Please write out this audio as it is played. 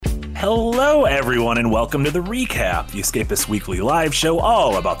Hello, everyone, and welcome to The Recap, the Escapist Weekly live show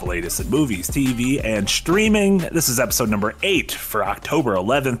all about the latest in movies, TV, and streaming. This is episode number 8 for October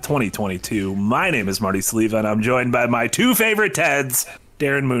 11th, 2022. My name is Marty Sleva, and I'm joined by my two favorite Teds,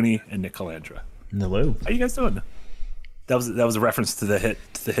 Darren Mooney and Nick Calandra. Hello. How you guys doing? That was a reference to the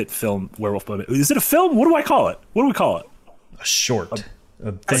hit film Werewolf by Night. Is it a film? What do I call it? What do we call it? A short.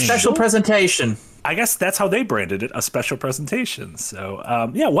 A special presentation. I guess that's how they branded it, a special presentation. So,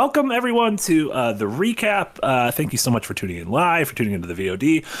 welcome everyone to The Recap. Thank you so much for tuning in live, for tuning into the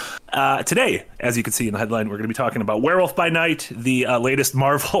VOD. Today, as you can see in the headline, we're going to be talking about Werewolf by Night, the latest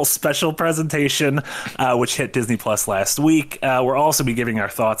Marvel special presentation, which hit Disney Plus last week. We'll also be giving our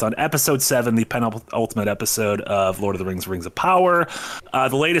thoughts on Episode 7, the penultimate episode of Lord of the Rings, Rings of Power,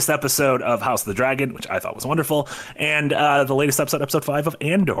 the latest episode of House of the Dragon, which I thought was wonderful, and the latest episode 5 of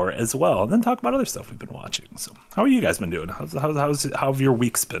Andor as well, and then talk about other stuff we've been watching. So how are you guys been doing? How have your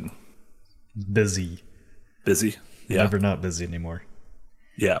weeks been? Busy. Yeah. Never not busy anymore.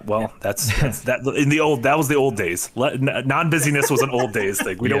 Yeah, well, that's that was the old days. Non-busyness was an old days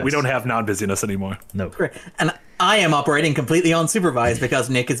thing. We don't have non-busyness anymore. No. And I am operating completely unsupervised because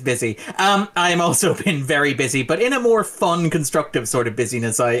Nick is busy. I am also been very busy, but in a more fun, constructive sort of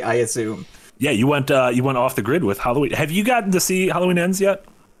busyness, I assume. Yeah, you went off the grid with Halloween. Have you gotten to see Halloween Ends yet?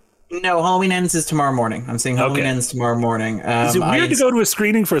 No, Halloween Ends is tomorrow morning. I'm seeing Halloween Ends tomorrow morning. Is it weird to go to a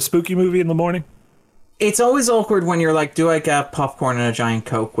screening for a spooky movie in the morning? It's always awkward when you're like, do I get popcorn and a giant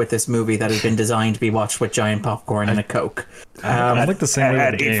Coke with this movie that has been designed to be watched with giant popcorn and a Coke? I like the same way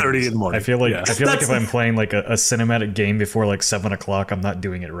at with 8:30 in the morning. I feel like if I'm playing like a cinematic game before like 7 o'clock, I'm not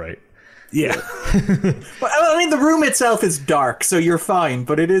doing it right. Yeah. But I mean, the room itself is dark, so you're fine,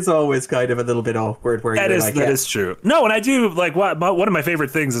 but it is always kind of a little bit awkward where that is true. No, and I do like one of my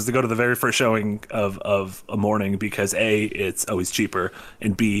favorite things is to go to the very first showing of a morning because A, it's always cheaper,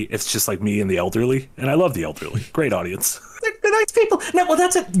 and B, it's just like me and the elderly, and I love the elderly. Great audience. They're nice people. No, well,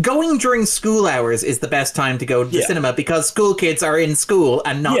 that's it. Going during school hours is the best time to go to the cinema because school kids are in school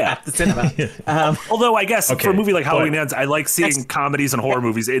and not at the cinema. Although I guess for a movie like Halloween Ends, I like seeing comedies and horror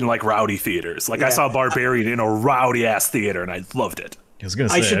movies in like rowdy theaters. Like I saw Barbarian in a rowdy ass theater and I loved it.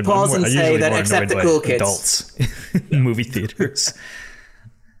 I should pause and say that except the cool kids. Adults in movie theaters.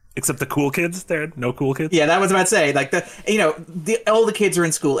 Except the cool kids there? No cool kids? Yeah, that was about to say. Like, all the kids are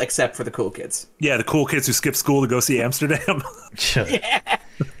in school except for the cool kids. Yeah, the cool kids who skip school to go see Amsterdam. Yeah.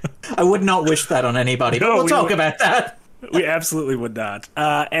 I would not wish that on anybody, but we'll talk about that. We absolutely would not.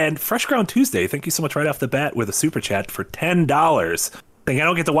 And Fresh Ground Tuesday, thank you so much right off the bat with a super chat for $10. I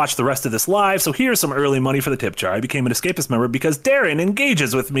don't get to watch the rest of this live, so here's some early money for the tip jar. I became an Escapist member because Darren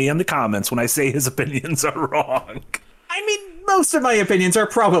engages with me in the comments when I say his opinions are wrong. I mean, most of my opinions are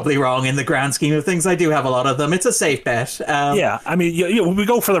probably wrong in the grand scheme of things. I do have a lot of them. It's a safe bet. Yeah, I mean, we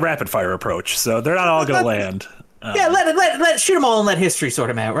go for the rapid fire approach, so they're not all going to land. Let shoot them all and let history sort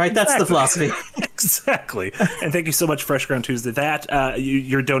them out, right? That's the philosophy. Exactly. And thank you so much, Fresh Ground Tuesday.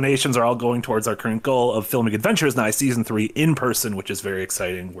 Your donations are all going towards our current goal of filming Adventures Night Season 3 in person, which is very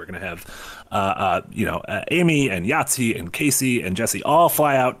exciting. We're going to have, Amy and Yahtzee and Casey and Jesse all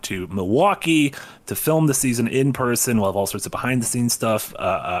fly out to Milwaukee to film the season in person. We'll have all sorts of behind the scenes stuff.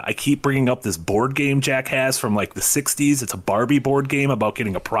 I keep bringing up this board game Jack has from like the 60s. It's a Barbie board game about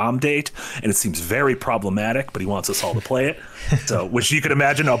getting a prom date, and it seems very problematic, but he wants us all to play it. So, which you could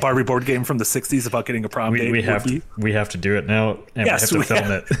imagine a Barbie board game from the 60s about getting a prom date. We have to do it now, and yes, we have to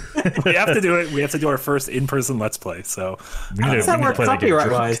film it. We have to do it. We have to do our first in-person Let's Play. So, does that work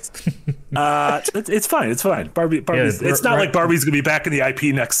copyright-wise? It's fine. It's fine. Barbie's. It's not like Barbie's gonna be back in the IP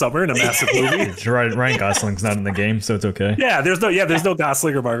next summer in a massive movie. Ryan Gosling's not in the game, so it's okay. Yeah, there's no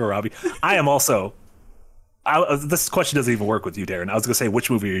Gosling or Margot Robbie. I am also. This question doesn't even work with you, Darren. I was going to say, which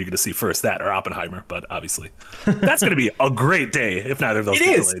movie are you going to see first, that or Oppenheimer? But obviously, that's going to be a great day if neither of those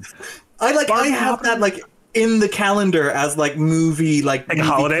get delayed. I have that like in the calendar as like movie like a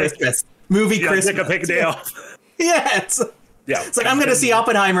holiday, Christmas. Christmas. Pick a day off. Yeah, it's like I'm going to see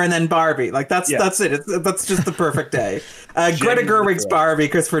Oppenheimer and then Barbie. Like that's it. That's just the perfect day. Greta Gerwig's Barbie,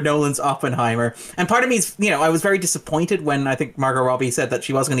 Christopher Nolan's Oppenheimer. And part of me is, I was very disappointed when I think Margot Robbie said that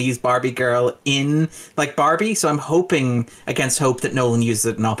she was going to use Barbie Girl in like Barbie. So I'm hoping against hope that Nolan uses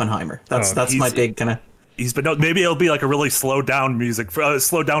it in Oppenheimer. That's my big kind of. Maybe it'll be like a really slowed down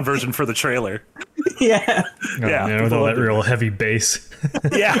slowed down version for the trailer. Yeah. With all that real heavy bass.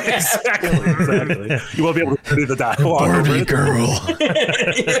 Yeah, exactly. You won't be able to do the dialogue. Barbie girl.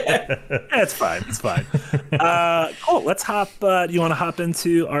 Yeah, it's fine. Cool. Let's hop. Do you want to hop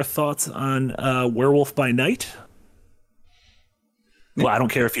into our thoughts on Werewolf by Night? Well, I don't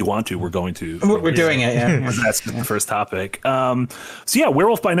care if you want to. We're going to. We're doing it, yeah. That's the first topic. So yeah,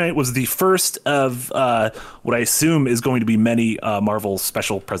 Werewolf by Night was the first of what I assume is going to be many Marvel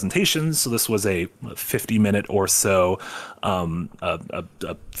special presentations. So this was a 50-minute or so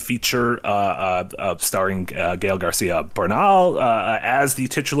a feature starring Gael Garcia Bernal as the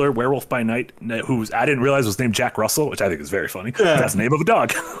titular Werewolf by Night, who I didn't realize was named Jack Russell, which I think is very funny. Yeah. That's the name of a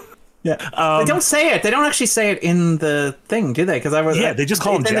dog. Yeah, they don't say it. They don't actually say it in the thing, do they? Because they just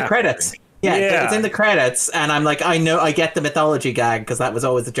call him Jack. In the credits. Yeah, it's in the credits, and I'm like, I get the mythology gag because that was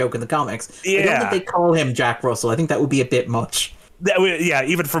always a joke in the comics. Yeah. I don't think they call him Jack Russell. I think that would be a bit much.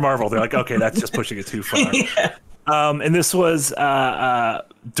 Even for Marvel, they're like, okay, that's just pushing it too far. Yeah. And this was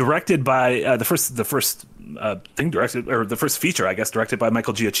directed by the first feature, I guess, directed by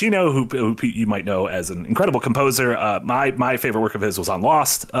Michael Giacchino, who you might know as an incredible composer. My favorite work of his was on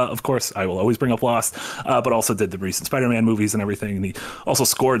Lost, of course. I will always bring up Lost, but also did the recent Spider-Man movies and everything. And he also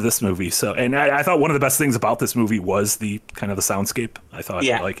scored this movie. So, and I thought one of the best things about this movie was the kind of the soundscape. I thought,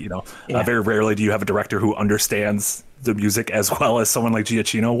 very rarely do you have a director who understands the music as well as someone like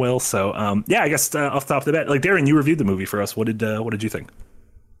Giacchino will. So, I guess off the top of the bat, like Darren, you reviewed the movie for us. What did you think?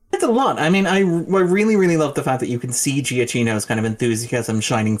 It's a lot. I mean, I really, really love the fact that you can see Giacchino's kind of enthusiasm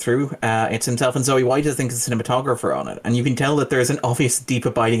shining through. It's himself and Zoe White, I think, is the cinematographer on it. And you can tell that there's an obvious, deep,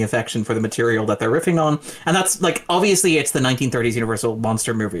 abiding affection for the material that they're riffing on. And that's, like, obviously it's the 1930s Universal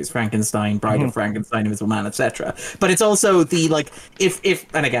monster movies, Frankenstein, Bride of Frankenstein, Invisible Man, etc. But it's also the, like, if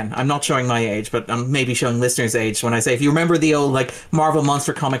and again, I'm not showing my age, but I'm maybe showing listeners' age when I say, if you remember the old, like, Marvel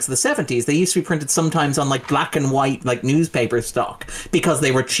monster comics of the 70s, they used to be printed sometimes on, like, black and white, like, newspaper stock because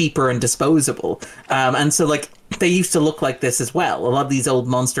they were cheaper and disposable, and so like they used to look like this as well. A lot of these old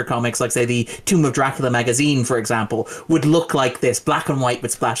monster comics, like say the Tomb of Dracula magazine, for example, would look like this, black and white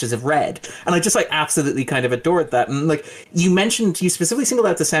with splashes of red. And I just like absolutely kind of adored that. And like you specifically singled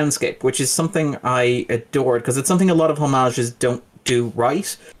out the soundscape, which is something I adored because it's something a lot of homages don't do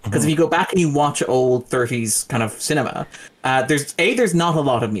right. Because if you go back and you watch old 30s kind of cinema, there's not a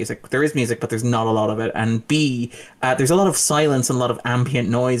lot of music. There is music, but there's not a lot of it. And B, there's a lot of silence and a lot of ambient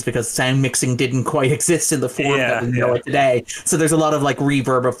noise because sound mixing didn't quite exist in the form that we know it today. So there's a lot of like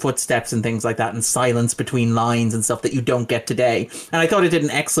reverb of footsteps and things like that, and silence between lines and stuff that you don't get today. And I thought it did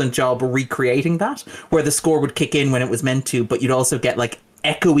an excellent job recreating that, where the score would kick in when it was meant to, but you'd also get like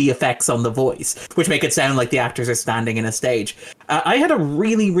echoey effects on the voice, which make it sound like the actors are standing in a stage. I had a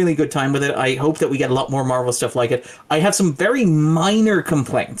really, really good time with it. I hope that we get a lot more Marvel stuff like it. I have some very minor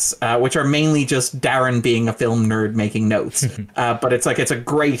complaints, which are mainly just Darren being a film nerd making notes. But it's a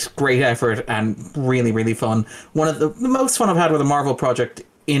great, great effort and really, really fun. One of the most fun I've had with a Marvel project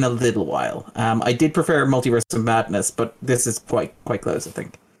in a little while. I did prefer Multiverse of Madness, but this is quite close, I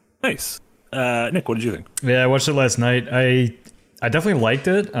think. Nice. Nick, what did you think? Yeah, I watched it last night. I definitely liked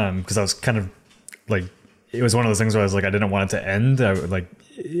it because I was kind of like, it was one of those things where I was like, I didn't want it to end. I would like,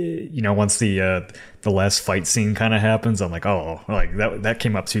 once the last fight scene kind of happens, I'm like, oh, like that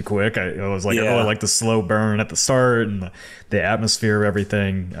came up too quick. I was like, I like the slow burn at the start and the atmosphere of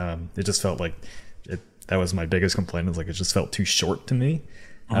everything. It just felt like that was my biggest complaint. It was like, it just felt too short to me.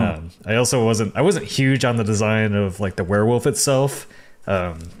 I also wasn't huge on the design of like the werewolf itself.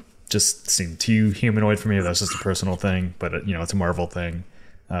 Just seemed too humanoid for me. That's just a personal thing, but it's a Marvel thing.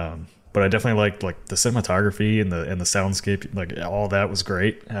 But I definitely liked like the cinematography and the soundscape, like all that was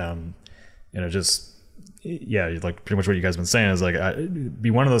great. And it just, like pretty much what you guys been saying is like, it'd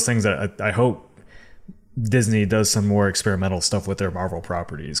be one of those things that I hope Disney does some more experimental stuff with their Marvel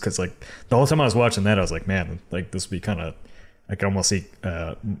properties. Cause like the whole time I was watching that, I was like, man, like this would be kind of, I could almost see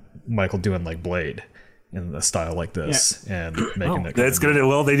Michael doing like Blade in a style like this and making it. That's good.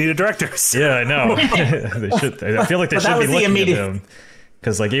 Well, they need a director. So. Yeah, I know. They should. I feel like they should be looking at him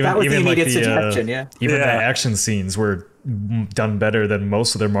because like even like the action scenes were done better than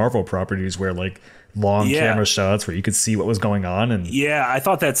most of their Marvel properties, where like long camera shots where you could see what was going on. And I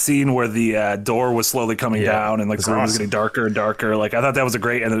thought that scene where the door was slowly coming down and like the room was getting darker and darker, like I thought that was a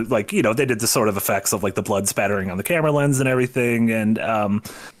great, and like they did the sort of effects of like the blood spattering on the camera lens and everything, and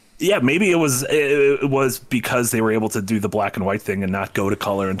maybe it was because they were able to do the black and white thing and not go to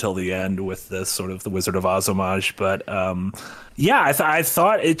color until the end with this sort of the Wizard of Oz homage. But I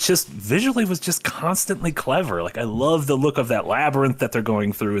thought it just visually was just constantly clever. Like I love the look of that labyrinth that they're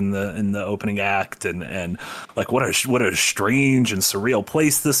going through in the opening act, and like what a strange and surreal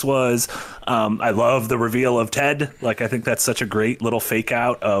place this was. I love the reveal of Ted. Like I think that's such a great little fake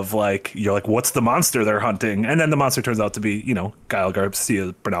out of like, you're like, what's the monster they're hunting? And then the monster turns out to be, Gael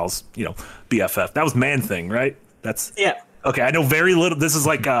Garcia Bernal's, BFF. That was Man Thing, right? That's okay. I know very little. This is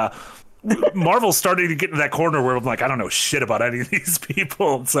like Marvel's starting to get into that corner where I'm like, I don't know shit about any of these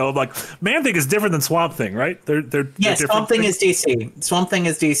people. So I'm like, Man Thing is different than Swamp Thing, right? Yeah, Swamp Thing is DC. Swamp Thing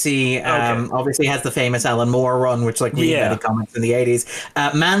is DC. Okay. Obviously has the famous Alan Moore run, which like reinvented comics in the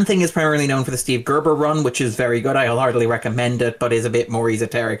 80s. Man Thing is primarily known for the Steve Gerber run, which is very good. I wholeheartedly recommend it, but is a bit more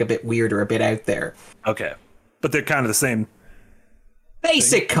esoteric, a bit weirder, a bit out there. Okay. But they're kind of the same.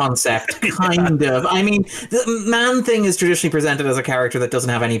 Basic concept, kind of. I mean, the Man Thing is traditionally presented as a character that doesn't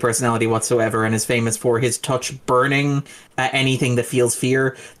have any personality whatsoever and is famous for his touch burning anything that feels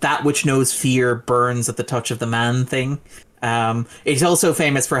fear. That which knows fear burns at the touch of the Man Thing. It's also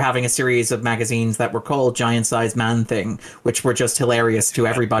famous for having a series of magazines that were called Giant Size Man Thing, which were just hilarious to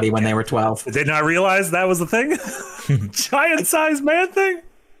everybody when they were 12. Did they not realize that was the thing? Giant Size Man Thing?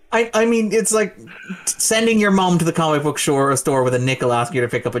 I mean, it's like sending your mom to the comic book store with a nickel asking you to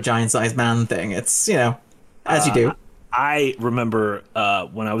pick up a Giant-Sized Man Thing. It's, as you do. I remember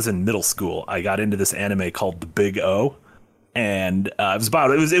when I was in middle school, I got into this anime called The Big O, and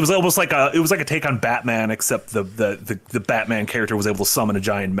it was almost like a take on Batman, except the Batman character was able to summon a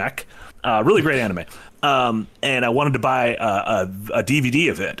giant mech. Really great anime. And I wanted to buy a DVD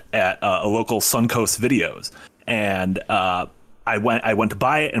of it at a local Suncoast Videos, and I went to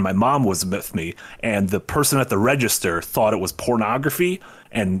buy it, and my mom was with me, and the person at the register thought it was pornography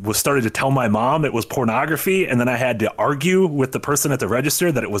and was started to tell my mom it was pornography, and then I had to argue with the person at the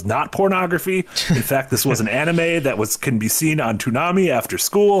register that it was not pornography. In fact, this was an anime that can be seen on Toonami after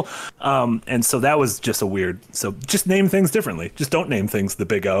school, and so that was just so just name things differently. Just don't name things The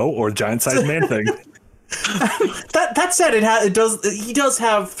Big O or Giant Sized Man Thing. That said, he does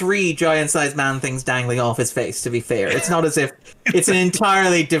have 3 giant-sized man things dangling off his face. To be fair, it's not as if it's an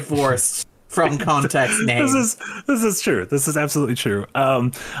entirely divorced from context name. This is true. This is absolutely true.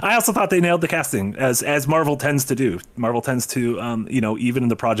 I also thought they nailed the casting, as Marvel tends to do. Marvel tends to, even in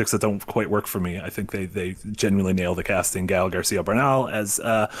the projects that don't quite work for me, I think they genuinely nail the casting. Gal Garcia Bernal as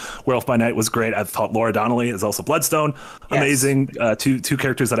Werewolf by Night was great. I thought Laura Donnelly as also Bloodstone, amazing. Two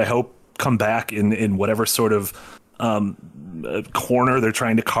characters that I hope come back in whatever sort of corner they're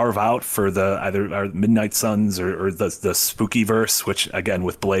trying to carve out for either our Midnight Suns or the spooky verse, which again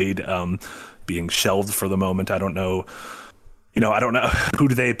with Blade being shelved for the moment, I don't know who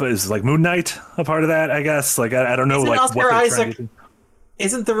do they put, is like Moon Knight a part of that, I guess. Like I don't know. Isn't like Oscar what Isaac,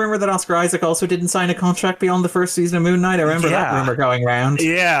 isn't the rumor that Oscar Isaac also didn't sign a contract beyond the first season of Moon Knight? I remember that rumor going around.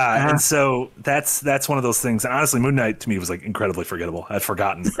 Yeah, and so that's one of those things. And honestly, Moon Knight to me was like incredibly forgettable. I'd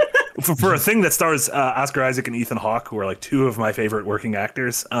forgotten. for a thing that stars Oscar Isaac and Ethan Hawke, who are like 2 of my favorite working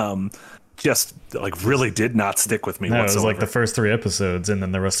actors, just like really did not stick with me whatsoever. It was like the first 3 episodes, and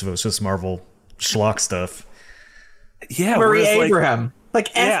then the rest of it was just Marvel schlock stuff. Yeah, Marie Abraham.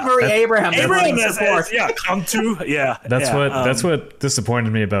 Marie Abraham. Abraham come to. Yeah. That's what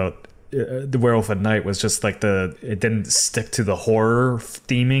disappointed me about the Werewolf at Night was just like it didn't stick to the horror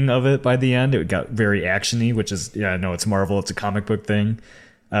theming of it by the end. It got very actiony, which is, I know it's Marvel, it's a comic book thing.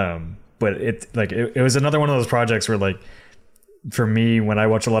 But it was another one of those projects where like, for me, when I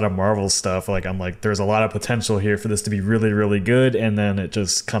watch a lot of Marvel stuff, like I'm like, there's a lot of potential here for this to be really, really good, and then it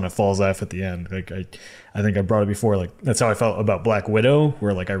just kind of falls off at the end. Like I think I brought it before, like that's how I felt about Black Widow,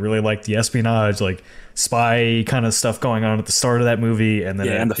 where like I really liked the espionage, like spy kind of stuff going on at the start of that movie, and then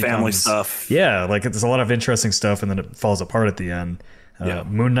and the family stuff. Yeah, like there's a lot of interesting stuff, and then it falls apart at the end.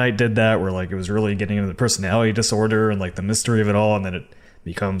 Moon Knight did that, where like it was really getting into the personality disorder and like the mystery of it all, and then it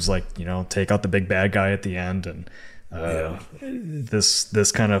becomes like, take out the big bad guy at the end, and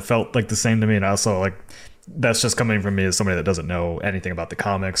this kind of felt like the same to me. And also, like, that's just coming from me as somebody that doesn't know anything about the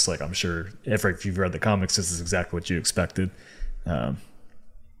comics. Like, I'm sure if you've read the comics, this is exactly what you expected. Darren,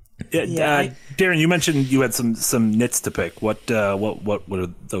 you mentioned you had some nits to pick. What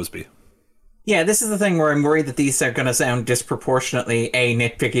would those be? Yeah, this is the thing where I'm worried that these are going to sound disproportionately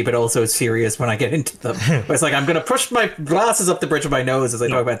nitpicky, but also serious when I get into them. It's like I'm going to push my glasses up the bridge of my nose as I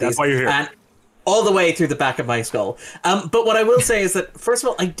talk about these. That's why you're here. And all the way through the back of my skull. But what I will say is that, first of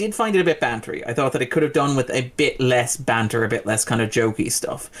all, I did find it a bit bantery. I thought that it could have done with a bit less banter, a bit less kind of jokey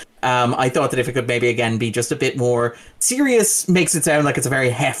stuff. I thought that if it could maybe, again, be just a bit more serious, makes it sound like it's a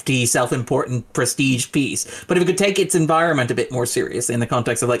very hefty, self-important prestige piece. But if it could take its environment a bit more seriously in the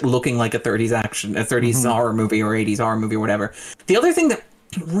context of like looking like a 30s horror movie or 80s horror movie or whatever. The other thing that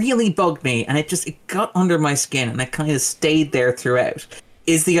really bugged me, and it got under my skin, and it kind of stayed there throughout,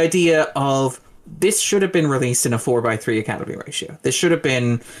 is the idea of this should have been released in a 4:3 Academy ratio. This should have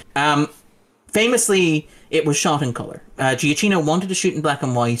been... famously, it was shot in color. Giacchino wanted to shoot in black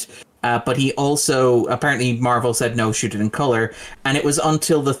and white, but he also... Apparently, Marvel said, no, shoot it in color. And it was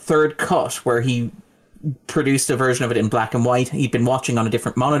until the third cut where he produced a version of it in black and white. He'd been watching on a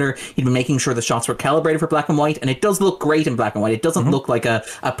different monitor. He'd been making sure the shots were calibrated for black and white, and it does look great in black and white. It doesn't look like a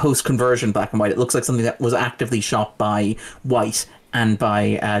post-conversion black and white. It looks like something that was actively shot by White and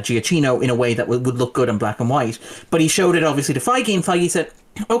by Giacchino in a way that would look good in black and white. But he showed it obviously to Feige, and Feige said,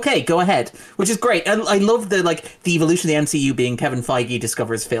 okay, go ahead, which is great. I love the evolution of the MCU being Kevin Feige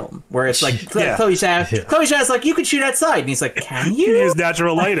discovers film, where it's like Chloe Zhao's like, you could shoot outside, and he's like, can you? Use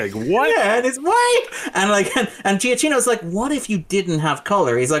natural lighting. What? Yeah, and it's white, and Giacchino's like, what if you didn't have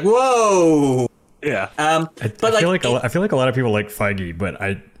color? He's like, whoa. Yeah. I feel like a lot of people like Feige, but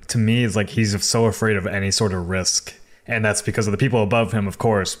to me, it's like he's so afraid of any sort of risk, and that's because of the people above him, of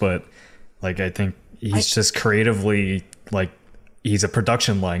course. But like, I think he's just creatively like. He's a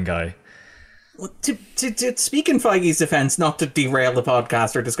production line guy. Well, to speak in Feige's defense, not to derail the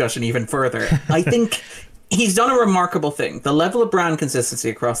podcast or discussion even further, I think he's done a remarkable thing. The level of brand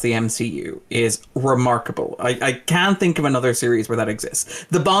consistency across the MCU is remarkable. I can't think of another series where that exists.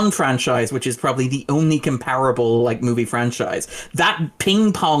 The Bond franchise, which is probably the only comparable movie franchise, that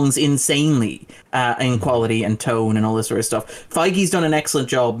ping-pongs insanely in quality and tone and all this sort of stuff. Feige's done an excellent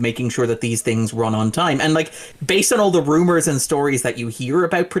job making sure that these things run on time. And based on all the rumors and stories that you hear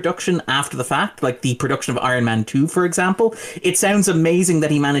about production after the fact, like the production of Iron Man 2, for example, it sounds amazing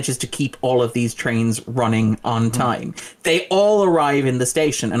that he manages to keep all of these trains running on time. They all arrive in the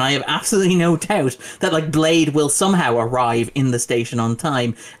station, and I have absolutely no doubt that Blade will somehow arrive in the station on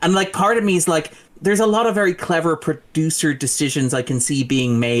time. And part of me is there's a lot of very clever producer decisions I can see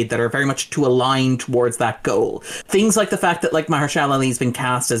being made that are very much to align towards that goal. Things like the fact that Mahershala Ali's been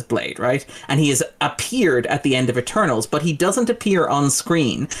cast as Blade, right? And he has appeared at the end of Eternals, but he doesn't appear on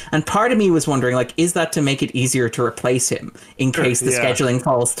screen. And part of me was wondering, is that to make it easier to replace him in case the scheduling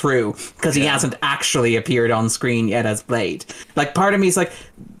falls through? Because he hasn't actually appeared on screen yet as Blade. Part of me is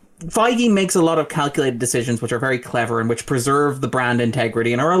Feige makes a lot of calculated decisions which are very clever and which preserve the brand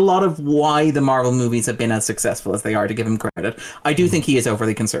integrity and are a lot of why the Marvel movies have been as successful as they are, to give him credit. I do think he is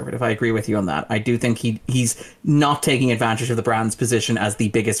overly conservative. I agree with you on that. I do think he's not taking advantage of the brand's position as the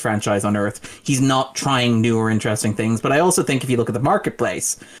biggest franchise on Earth. He's not trying new or interesting things. But I also think if you look at the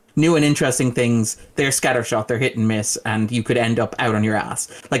marketplace, new and interesting things, they're scattershot, they're hit and miss, and you could end up out on your ass.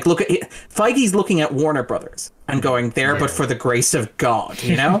 Look at Feige's looking at Warner Brothers and going there, but for the grace of God,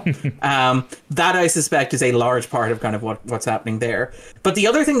 you know? That I suspect is a large part of kind of what's happening there. But the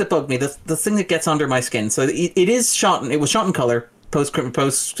other thing that bugged me, the thing that gets under my skin, so it was shot in color, post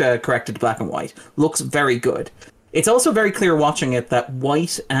corrected to black and white, looks very good. It's also very clear watching it that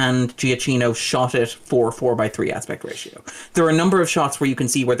White and Giacchino shot it for 4:3 aspect ratio. There are a number of shots where you can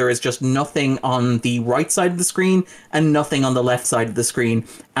see where there is just nothing on the right side of the screen and nothing on the left side of the screen,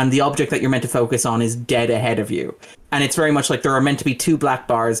 and the object that you're meant to focus on is dead ahead of you. And it's very much like there are meant to be two black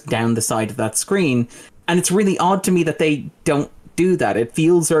bars down the side of that screen, and it's really odd to me that they don't do that. It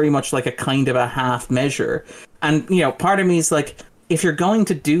feels very much like a kind of a half measure. And, part of me is if you're going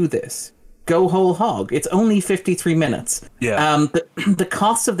to do this, go whole hog. It's only 53 minutes. Yeah. The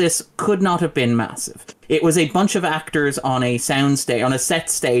cost of this could not have been massive. It was a bunch of actors on a set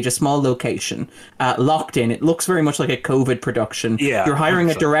stage, a small location, locked in. It looks very much like a COVID production. Yeah. You're hiring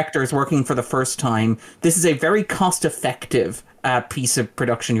a director who's working for the first time. This is a very cost-effective piece of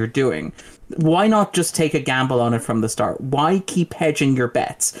production you're doing. Why not just take a gamble on it from the start? Why keep hedging your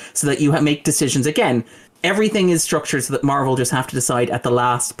bets so that you make decisions? Again, everything is structured so that Marvel just have to decide at the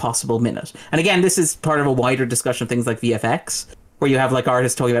last possible minute. And again, this is part of a wider discussion of things like VFX, where you have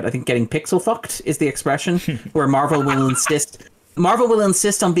artists talking about, I think, getting pixel fucked is the expression, where Marvel will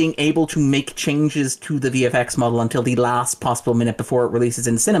insist on being able to make changes to the VFX model until the last possible minute before it releases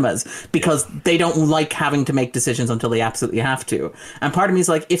in cinemas, because they don't like having to make decisions until they absolutely have to. And part of me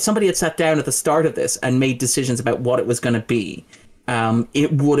is if somebody had sat down at the start of this and made decisions about what it was going to be,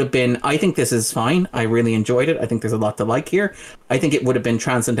 it would have been, I think this is fine. I really enjoyed it. I think there's a lot to like here. I think it would have been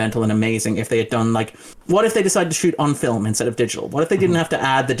transcendental and amazing if they had done what if they decided to shoot on film instead of digital? What if they didn't have to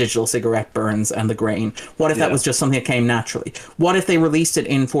add the digital cigarette burns and the grain? What if that was just something that came naturally? What if they released it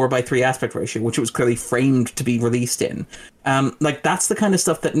in 4:3 aspect ratio, which it was clearly framed to be released in? That's the kind of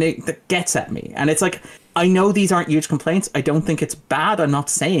stuff that gets at me. And it's I know these aren't huge complaints. I don't think it's bad. I'm not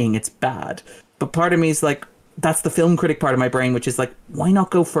saying it's bad. But part of me is that's the film critic part of my brain, which is why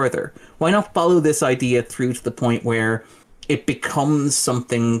not go further? Why not follow this idea through to the point where it becomes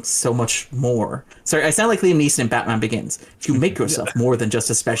something so much more? Sorry, I sound like Liam Neeson in Batman Begins. If you make yourself more than just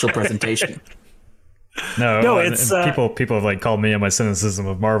a special presentation. No, it's people have called me on my cynicism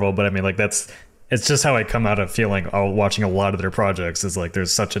of Marvel, but I mean it's just how I come out of feeling watching a lot of their projects is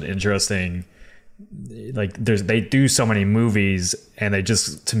there's such an interesting like they do so many movies, and they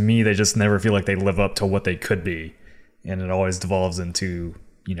just never feel like they live up to what they could be, and it always devolves into,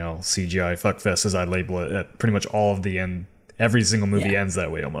 you know, CGI fuckfest, as I label it. At pretty much all of the end, every single movie ends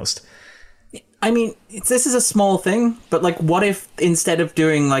that way almost. I mean, this is a small thing, but like, what if instead of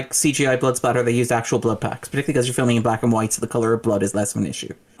doing like CGI blood splatter, they used actual blood packs, particularly because you're filming in black and white, so the color of blood is less of an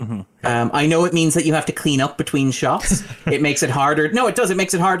issue. Mm-hmm. I know it means that you have to clean up between shots. It makes it harder. No, it does. It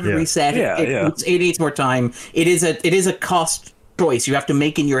makes it harder to reset. It needs more time. It is a cost choice you have to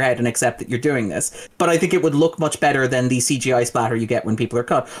make in your head and accept that you're doing this. But I think it would look much better than the CGI splatter you get when people are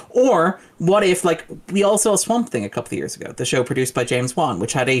cut. Or what if, like, we all saw Swamp Thing a couple of years ago, the show produced by James Wan,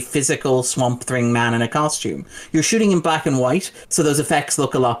 which had a physical Swamp Thing man in a costume. You're shooting in black and white, so those effects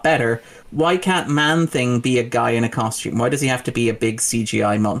look a lot better. Why can't Man Thing be a guy in a costume? Why does he have to be a big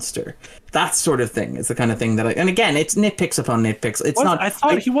CGI monster? That sort of thing is the kind of thing that and again, it's nitpicks upon nitpicks. It's not. I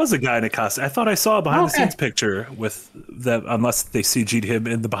thought he was a guy in a costume. I thought I saw a behind the scenes picture with them, unless they CG'd him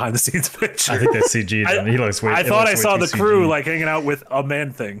in the behind the scenes picture. I think they CG'd him. He looks way. I thought I saw the crew like hanging out with a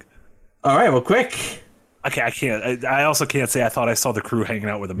Man Thing. All right, well, quick. Okay, I can't. I also can't say I thought I saw the crew hanging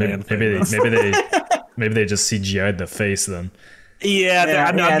out with a Man Thing. Maybe they just CGI'd the face then.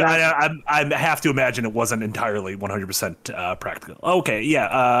 I have to imagine it wasn't entirely 100% practical. Okay,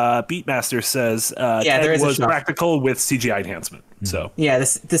 Beatmaster says it was practical with CGI enhancement. So the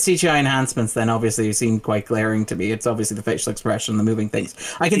CGI enhancements then obviously seem quite glaring to me. It's obviously the facial expression, the moving things.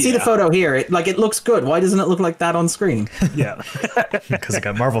 I can see the photo here. It looks good. Why doesn't it look like that on screen? Yeah, because it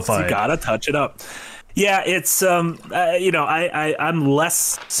got Marvel-fied. You gotta touch it up. Yeah, it's I'm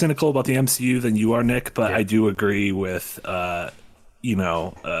less cynical about the MCU than you are, Nick, but I do agree with you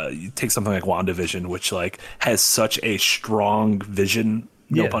take something like WandaVision, which like has such a strong vision,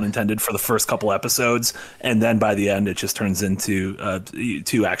 no pun intended, for the first couple episodes, and then by the end it just turns into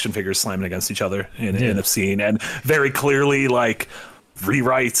two action figures slamming against each other in a scene, and very clearly like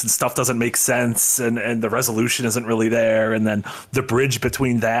rewrites and stuff doesn't make sense, and the resolution isn't really there, and then the bridge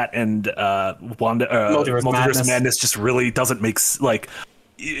between that and Multiverse of Madness just really doesn't make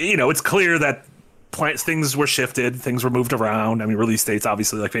it's clear that things were shifted, things were moved around. I mean, release dates,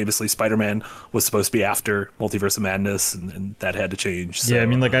 obviously, like famously, Spider-Man was supposed to be after Multiverse of Madness, and that had to change. So, I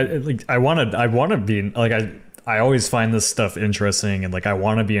mean, I want to be like, I always find this stuff interesting, and like I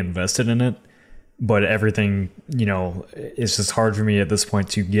want to be invested in it, but everything, it's just hard for me at this point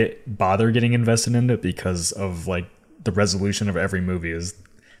to bother getting invested in it because of like the resolution of every movie is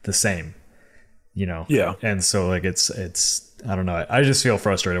the same, Yeah. And so like it's. I don't know. I just feel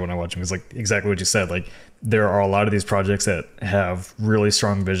frustrated when I watch them because, like, exactly what you said. Like, there are a lot of these projects that have really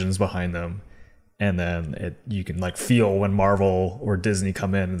strong visions behind them, and then you can like feel when Marvel or Disney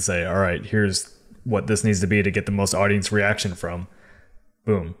come in and say, "All right, here's what this needs to be to get the most audience reaction from."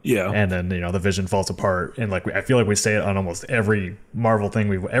 Boom. Yeah. And then the vision falls apart, and like I feel like we say it on almost every Marvel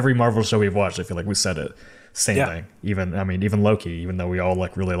thing every Marvel show we've watched. I feel like we said it. Same thing. Even Loki, even though we all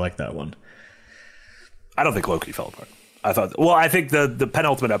really like that one. I don't think Loki fell apart. I think the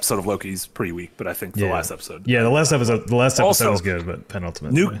penultimate episode of Loki is pretty weak, but I think the last episode. Yeah, the last episode was good, but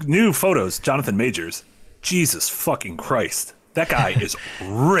penultimate. New photos, Jonathan Majors. Jesus fucking Christ. That guy is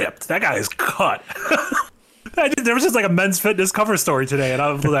ripped. That guy is cut. There was just like a Men's Fitness cover story today, and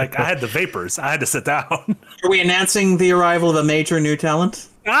I was like, I had the vapors. I had to sit down. Are we announcing the arrival of a major new talent?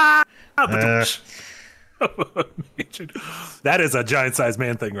 That is a giant-sized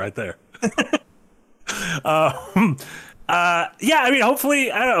man thing right there. I mean,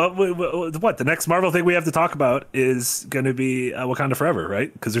 hopefully, I don't know what the next Marvel thing we have to talk about is going to be Wakanda Forever,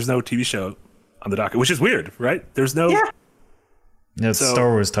 right? Because there's no TV show on the docket, which is weird, right? There's no. Yeah, it's Star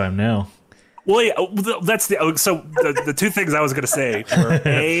Wars time now. Well, yeah, that's the two things I was going to say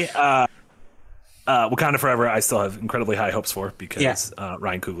were Wakanda Forever. I still have incredibly high hopes for because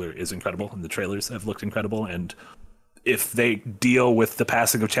Ryan Coogler is incredible, and the trailers have looked incredible, and if they deal with the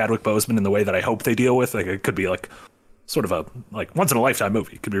passing of Chadwick Boseman in the way that I hope they deal with, like it could be like sort of a like once in a lifetime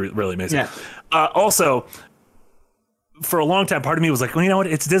movie. It could be really amazing. Yeah. Also, for a long time, part of me was like, well, you know what?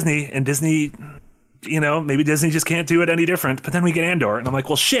 It's Disney, and Disney, maybe Disney just can't do it any different. But then we get Andor, and I'm like,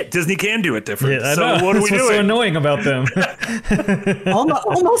 well, shit, Disney can do it different. Yeah, so what are we doing? What's so annoying about them?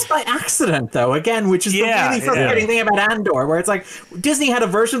 almost by accident, though. Again, which is the really frustrating thing about Andor, where it's like Disney had a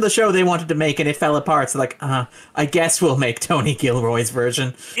version of the show they wanted to make, and it fell apart. So like, I guess we'll make Tony Gilroy's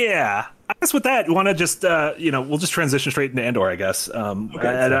version. Yeah. I guess with that, you want to just, we'll just transition straight into Andor, I guess. I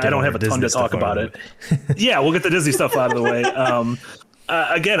don't have a ton to talk about it. Yeah, we'll get the Disney stuff out of the way.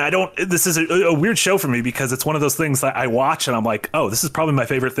 again, I don't. This is a weird show for me because it's one of those things that I watch and I'm like, oh, this is probably my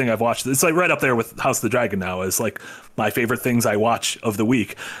favorite thing I've watched. It's like right up there with House of the Dragon now is like my favorite things I watch of the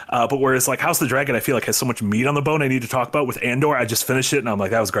week. But whereas like House of the Dragon, I feel like has so much meat on the bone I need to talk about. With Andor, I just finished it and I'm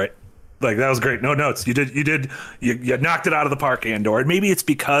like, that was great. Like that was great. No notes. You knocked it out of the park, Andor. And maybe it's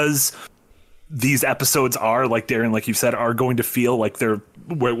because these episodes are, like Darren, like you said, are going to feel like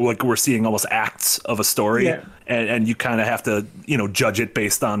we're seeing almost acts of a story, and you kind of have to judge it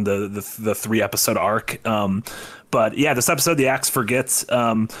based on the 3-episode arc. But yeah, this episode, The Axe Forgets.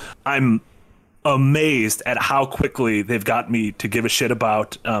 I'm amazed at how quickly they've got me to give a shit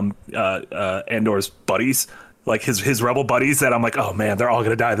about Andor's buddies. Like his rebel buddies that I'm like, oh man, they're all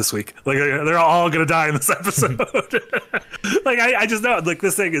gonna die this week. Like they're all gonna die in this episode. Like I just know like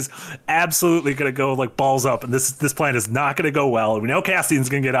this thing is absolutely gonna go like balls up, and this plan is not gonna go well. We know Cassian's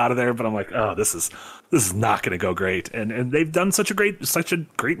gonna get out of there, but I'm like, oh, this is not gonna go great. And they've done such a great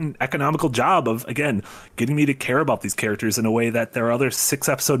and economical job of again getting me to care about these characters in a way that their other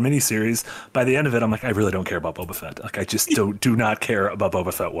 6-episode miniseries. By the end of it, I'm like, I really don't care about Boba Fett. Like I just do not care about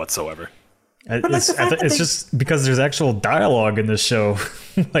Boba Fett whatsoever. It's just because there's actual dialogue in this show.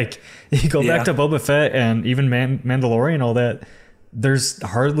 Like you go back to Boba Fett and even Mandalorian and all that, there's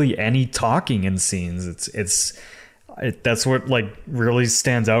hardly any talking in scenes. That's what like really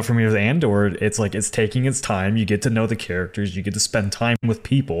stands out for me with Andor. It's like it's taking its time. You get to know the characters. You get to spend time with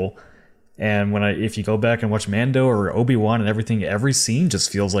people. And if you go back and watch Mando or Obi-Wan and everything, every scene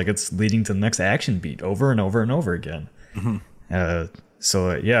just feels like it's leading to the next action beat over and over and over again. Mm-hmm.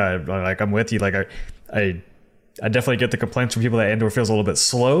 So yeah, like I'm with you. Like I definitely get the complaints from people that Andor feels a little bit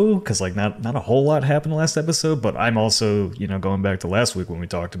slow because like not a whole lot happened last episode. But I'm also going back to last week when we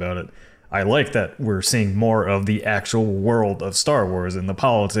talked about it. I like that we're seeing more of the actual world of Star Wars and the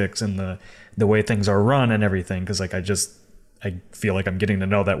politics and the way things are run and everything. Because like I feel like I'm getting to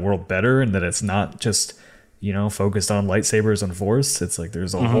know that world better and that it's not just focused on lightsabers and Force. It's like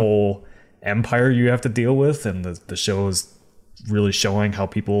there's a whole empire you have to deal with, and the show is really showing how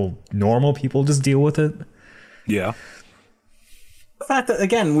normal people just deal with it. Yeah.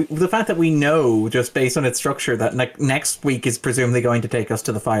 The fact that we know just based on its structure that next week is presumably going to take us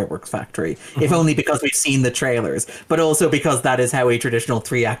to the fireworks factory, if only because we've seen the trailers, but also because that is how a traditional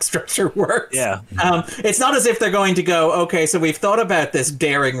 3-act structure works. Yeah. It's not as if they're going to go, okay, so we've thought about this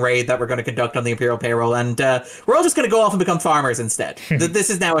daring raid that we're going to conduct on the Imperial payroll, and we're all just going to go off and become farmers instead.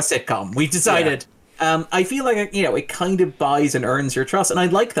 This is now a sitcom. We've decided. Yeah. I feel like it kind of buys and earns your trust, and I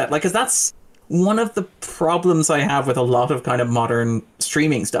like that, because that's one of the problems I have with a lot of kind of modern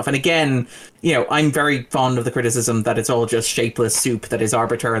streaming stuff. And again, I'm very fond of the criticism that it's all just shapeless soup that is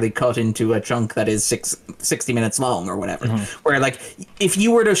arbitrarily cut into a chunk that is 60 minutes long or whatever. Where like, if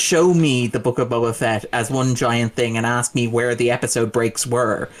you were to show me the Book of Boba Fett as one giant thing and ask me where the episode breaks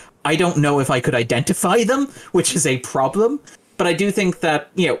were, I don't know if I could identify them, which is a problem. But I do think that,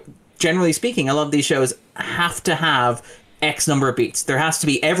 generally speaking, a lot of these shows have to have X number of beats. There has to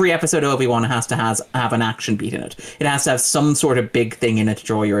be, every episode of Obi-Wan has to have an action beat in it. It has to have some sort of big thing in it to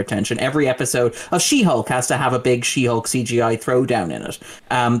draw your attention. Every episode of She-Hulk has to have a big She-Hulk CGI throwdown in it.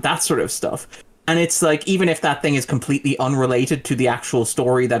 That sort of stuff. And it's like, even if that thing is completely unrelated to the actual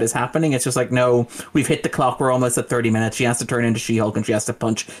story that is happening, it's just like, no, we've hit the clock. We're almost at 30 minutes. She has to turn into She-Hulk and she has to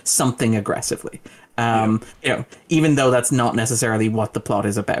punch something aggressively. Even though that's not necessarily what the plot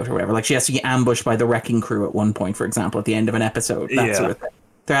is about or whatever. Like, she has to be ambushed by the wrecking crew at one point, for example, at the end of an episode. That sort of thing.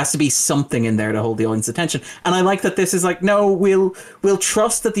 There has to be something in there to hold the audience attention. And I like that this is like, no, we'll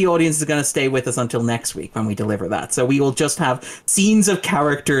trust that the audience is going to stay with us until next week when we deliver that. So we will just have scenes of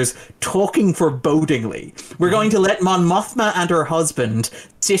characters talking forebodingly. We're going to let Mon Mothma and her husband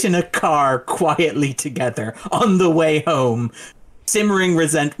sit in a car quietly together on the way home, simmering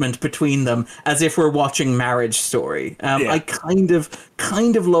resentment between them as if we're watching Marriage Story. I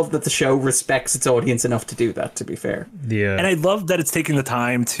kind of love that the show respects its audience enough to do that, to be fair. Yeah. And I love that it's taking the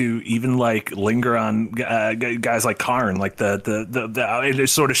time to even like linger on guys like Karn, like the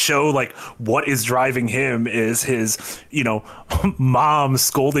sort of show like what is driving him is his, mom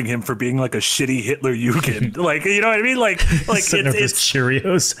scolding him for being like a shitty Hitler Jugend. Like, you know what I mean? Like it's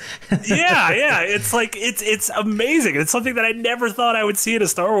Cheerios. yeah. It's like, it's amazing. It's something that I never thought I would see in a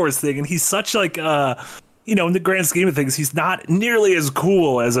Star Wars thing. And he's such like, in the grand scheme of things, he's not nearly as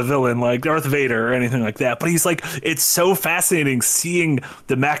cool as a villain like Darth Vader or anything like that. But he's like, it's so fascinating seeing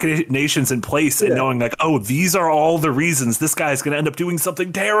the machinations in place and knowing like, oh, these are all the reasons this guy's going to end up doing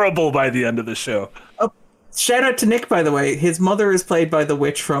something terrible by the end of the show. Oh, shout out to Nick, by the way. His mother is played by the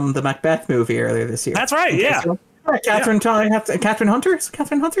witch from the Macbeth movie earlier this year. That's right. Yeah. Catherine Hunter? Catherine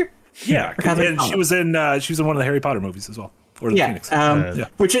Hunter? Yeah. And she was in one of the Harry Potter movies as well. Order of the Phoenix.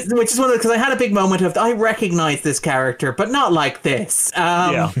 Which is one of the, because I had a big moment of I recognize this character, but not like this.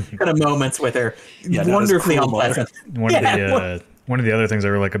 Kind of moments with her, wonderfully unpleasant. One of the other things I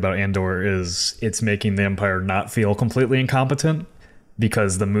really like about Andor is it's making the Empire not feel completely incompetent,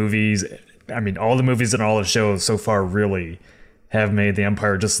 because the movies, I mean, all the movies and all the shows so far really have made the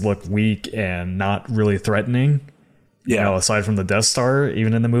Empire just look weak and not really threatening. You know, aside from the Death Star,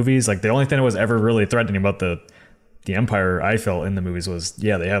 even in the movies, like the only thing that was ever really threatening about the Empire, I felt in the movies was, they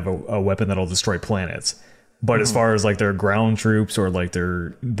have a weapon that'll destroy planets. But as far as like their ground troops or like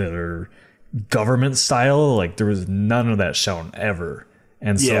their government style, like there was none of that shown ever.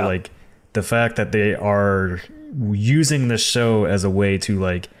 And so like the fact that they are using this show as a way to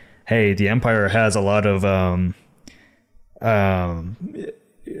like, hey, the Empire has a lot of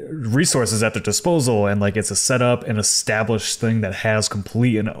resources at their disposal, and like it's a set up and established thing that has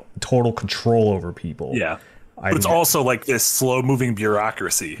complete and total control over people. But it's also like this slow moving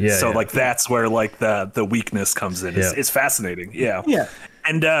bureaucracy. That's where like the weakness comes in. It's fascinating.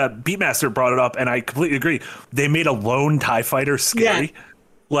 And Beatmaster brought it up, and I completely agree. They made a lone TIE fighter scary.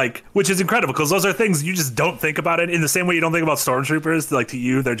 Like, which is incredible, because those are things you just don't think about it in the same way you don't think about stormtroopers. Like, to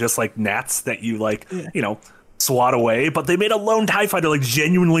you, they're just like gnats that you like, swat away. But they made a lone TIE fighter like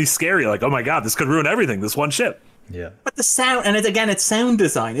genuinely scary. Like, oh my God, this could ruin everything. This one ship. But the sound, and it's sound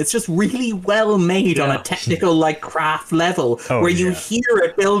design. It's just really well made on a technical like craft level, where you hear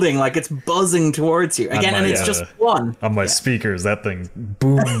it building, like it's buzzing towards you again, and it's just one. On my speakers, that thing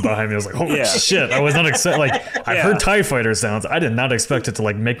boomed behind me. I was like, holy shit! I was not expecting. Like, I've heard TIE fighter sounds. I did not expect it to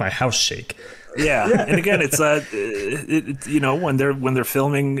like make my house shake. And again, it's when they're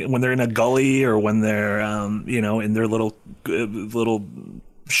filming, when they're in a gully, or when they're in their little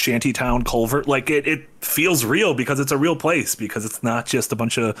shantytown culvert, like it feels real, because it's a real place, because it's not just a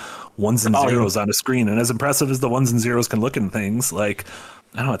bunch of ones and zeros on a screen. And as impressive as the ones and zeros can look in things, like,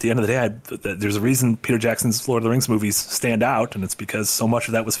 I don't know, at the end of the day, there's a reason Peter Jackson's Lord of the Rings movies stand out, and it's because so much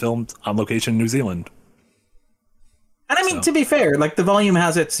of that was filmed on location in New Zealand. And I mean, to be fair, like the volume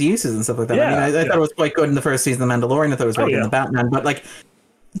has its uses and stuff like that. I thought it was quite good in the first season of The Mandalorian. I thought it was very good in The Batman, but like,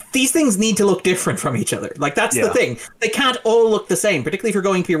 these things need to look different from each other. Like, that's the thing. They can't all look the same, particularly if you're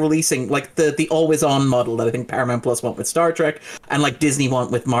going to be releasing like the always on model that I think Paramount Plus want with Star Trek, and like Disney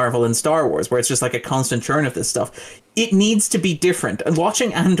want with Marvel and Star Wars, where it's just like a constant churn of this stuff. It needs to be different, and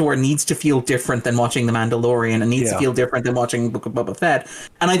watching Andor needs to feel different than watching The Mandalorian, and needs to feel different than watching Book of Boba Fett.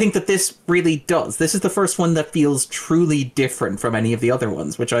 And I think that this really does. This is the first one that feels truly different from any of the other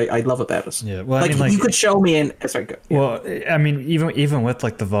ones, which I love about it. Well, like, I mean, you could show me in. Sorry, go. Well, I mean, even with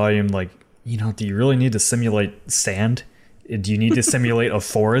like the volume, like, do you really need to simulate sand? Do you need to simulate a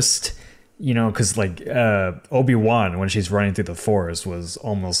forest? Because like Obi-Wan, when she's running through the forest, was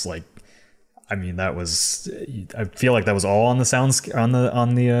almost like, I mean, that was, I feel like that was all on the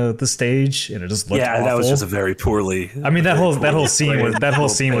on the stage, and it just looked awful. That was just a very poorly. I mean, that whole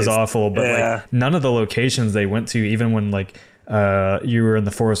scene was awful, but like none of the locations they went to, even when like you were in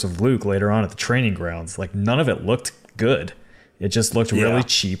the forest of Luke later on at the training grounds, like none of it looked good. It just looked really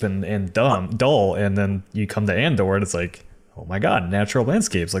cheap and dull. And then you come to Andor, and it's like, oh my God, natural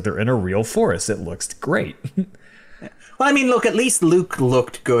landscapes, like they're in a real forest. It looks great. Well, I mean, look, at least Luke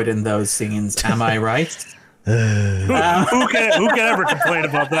looked good in those scenes. Am I right? Who can ever complain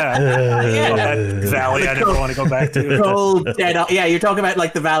about that? That valley I never want to go back to. Cold, dead. Yeah, you're talking about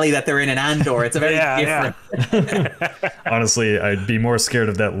like the valley that they're in Andor. It's a very different. Honestly, I'd be more scared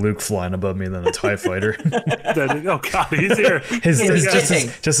of that Luke flying above me than a TIE fighter. Oh God, he's here. His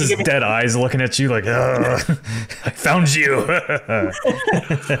dead eyes looking at you like, I found you.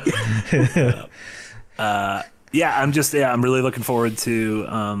 I'm really looking forward to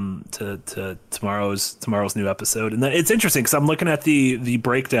tomorrow's new episode. And then it's interesting because I'm looking at the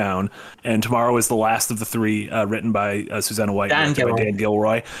breakdown, and tomorrow is the last of the three written by Susanna White, by Dan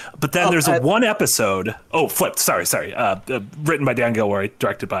Gilroy. But then there's one episode. Oh, flipped. Sorry. Written by Dan Gilroy,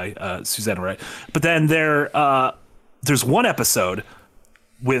 directed by Susanna White. But then there's one episode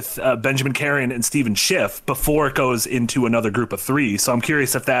with Benjamin Carrion and Stephen Schiff before it goes into another group of three. So I'm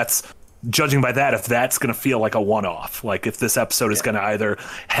curious if that's, judging by that, if that's going to feel like a one-off, like if this episode is going to either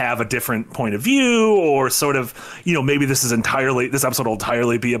have a different point of view, or sort of, maybe this episode will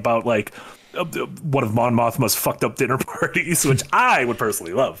entirely be about like one of Mon Mothma's fucked up dinner parties, which I would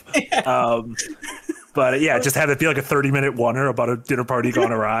personally love. But just have it be like a 30-minute oneer about a dinner party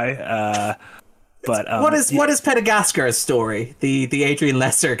gone awry. But what is Pedagaskar's story? The Adrian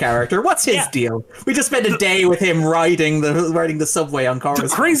Lesser character. What's his deal? We just spent a day with him riding the subway on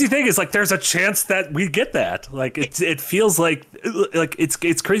Coruscant. The crazy thing is, like, there's a chance that we get that. Like, it feels like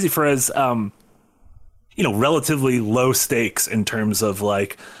it's crazy for as relatively low stakes in terms of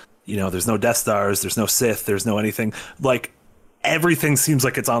like, there's no Death Stars, there's no Sith, there's no anything. Like everything seems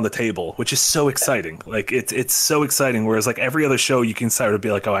like it's on the table, which is so exciting. Like it's so exciting. Whereas like every other show, you can sort of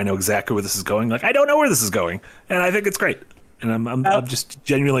be like, oh, I know exactly where this is going. Like I don't know where this is going, and I think it's great, and I'm just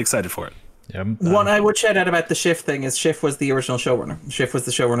genuinely excited for it. Yeah, what I would shout out about the Schiff thing is Schiff was the original showrunner. Schiff was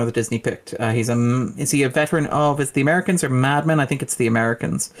the showrunner that Disney picked. Is he a veteran of the Americans or Mad Men? I think it's the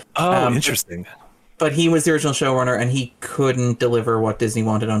Americans. Oh, interesting. But he was the original showrunner, and he couldn't deliver what Disney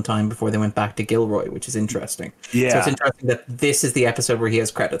wanted on time before they went back to Gilroy, which is interesting. Yeah. So it's interesting that this is the episode where he has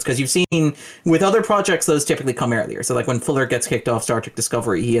credits, because you've seen with other projects, those typically come earlier. So like when Fuller gets kicked off Star Trek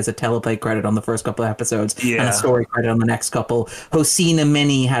Discovery, he has a teleplay credit on the first couple of episodes and a story credit on the next couple. Hosina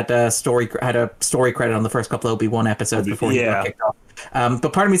Mini had a story credit on the first couple of Obi-Wan episodes before he got kicked off.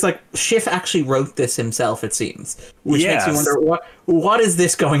 But part of me is like, Schiff actually wrote this himself, it seems, which makes me wonder what is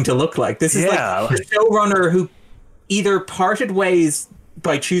this going to look like? This is like the showrunner who either parted ways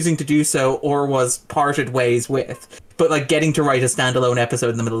by choosing to do so or was parted ways with, but like getting to write a standalone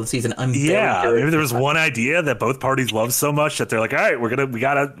episode in the middle of the season. Maybe there was one idea that both parties love so much that they're like, all right, we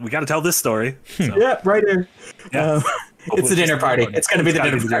gotta tell this story. So. Yeah, right here. Yeah. It's the dinner party. It's gonna be the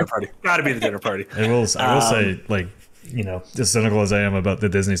dinner party. Gotta be the dinner party. I will say, like, as cynical as I am about the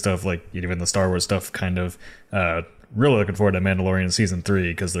Disney stuff, like even the Star Wars stuff, kind of really looking forward to Mandalorian season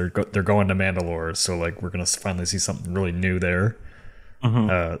 3 because they're going to Mandalore, so like we're gonna finally see something really new there.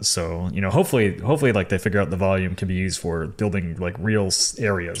 So hopefully like they figure out the volume can be used for building like real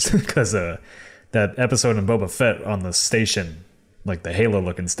areas because that episode in Boba Fett on the station, like the Halo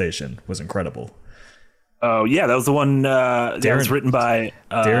looking station, was incredible. Oh yeah, that was the one that was written by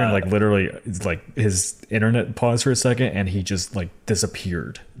Darren. Like literally, like his internet paused for a second, and he just like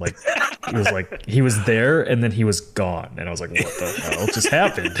disappeared. Like it was like he was there, and then he was gone, and I was like, "What the hell just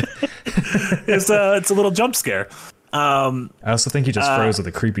happened?" It's a little jump scare. I also think he just froze with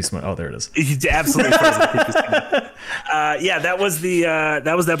a creepy smile. Oh, there it is. He absolutely froze with a creepy smile. Yeah, that was the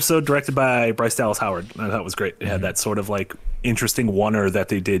episode directed by Bryce Dallas Howard. I thought it was great. It had that sort of like interesting oneer that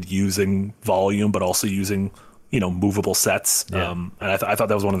they did using volume, but also using movable sets. Yeah. And I thought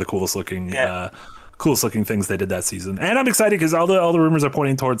that was one of the coolest looking things they did that season. And I'm excited because all the rumors are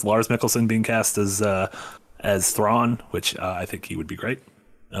pointing towards Lars Mikkelsen being cast as Thrawn, which I think he would be great.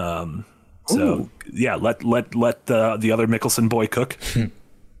 So yeah, let the other Mikkelsen boy cook.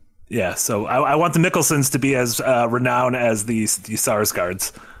 Yeah, so I want the Mikkelsens to be as renowned as the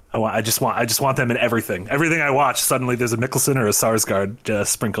Sarsgaards. I just want them in everything. Everything I watch, suddenly there's a Mikkelsen or a Sarsgaard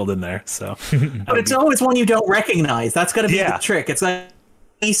sprinkled in there. So, but it's always one you don't recognize. That's got to be the trick. It's like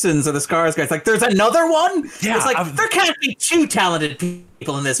Easons or the Skarsgårds. Like, there's another one. Yeah, it's like there can't be 2 talented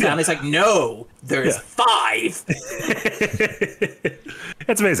people in this family. It's like, no, there's 5.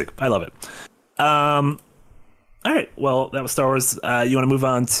 It's amazing. I love it. All right. Well, that was Star Wars. You want to move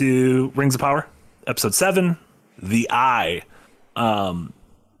on to Rings of Power, Episode 7, The Eye.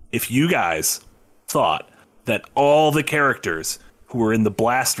 If you guys thought that all the characters who were in the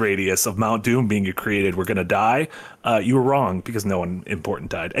blast radius of Mount Doom being created were going to die, you were wrong, because no one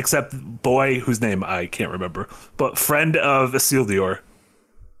important died, except boy whose name I can't remember, but friend of Isildur.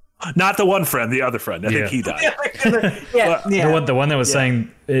 Not the one friend, the other friend. I think he died. The one that was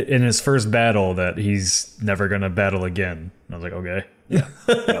saying in his first battle that he's never going to battle again. And I was like, okay.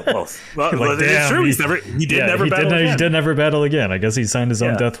 Well, like, it's true. He did never battle again. I guess he signed his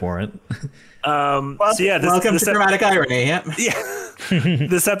own death warrant. Welcome to dramatic irony.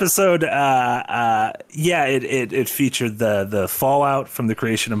 This episode, it featured the fallout from the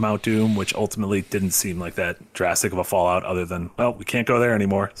creation of Mount Doom, which ultimately didn't seem like that drastic of a fallout, other than, well, we can't go there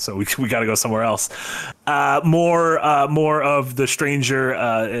anymore, so we got to go somewhere else. More of the stranger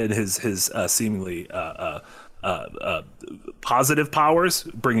and his seemingly positive powers,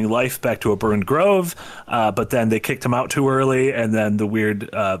 bringing life back to a burned grove, but then they kicked him out too early, and then the weird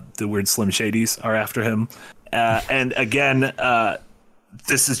Slim Shadys are after him, and again,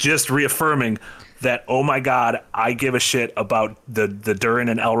 this is just reaffirming that, oh my god, I give a shit about the Durin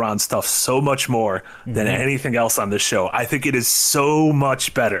and Elrond stuff so much more than anything else on this show. I think it is so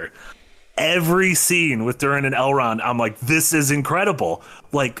much better. Every scene with Durin and Elrond, I'm like, this is incredible.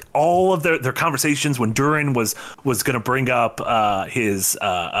 Like, all of their conversations when Durin was going to bring up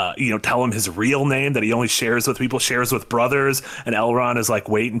tell him his real name that he only shares with people, shares with brothers, and Elrond is like,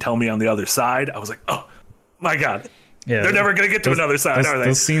 wait and tell me on the other side. I was like, oh my god. Yeah, they're never going to get to another side, are they?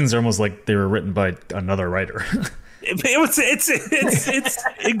 Those scenes are almost like they were written by another writer. It's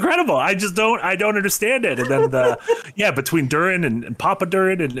incredible. I don't understand it. And then between Durin and Papa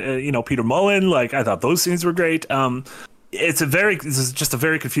Durin and Peter Mullen, like, I thought those scenes were great. this is just a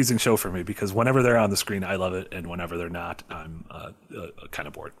very confusing show for me because whenever they're on the screen, I love it, and whenever they're not, I'm kind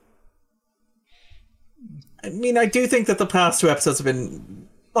of bored. I mean, I do think that the past 2 episodes have been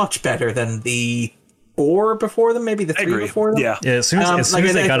much better than the 4 before them, maybe the 3 before them. Yeah. As soon as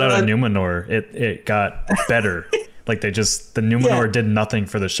they got out of Numenor, it got better. Like the Numenor did nothing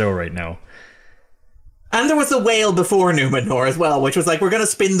for the show right now. And there was the whale before Numenor as well, which was like, we're going to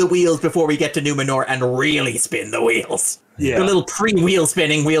spin the wheels before we get to Numenor and really spin the wheels. Yeah. The little wheel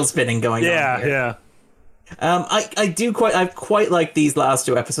spinning going on. Yeah. I quite like these last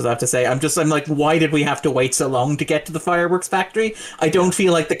 2 episodes, I have to say. I'm like, why did we have to wait so long to get to the fireworks factory? I don't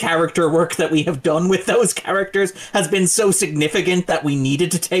feel like the character work that we have done with those characters has been so significant that we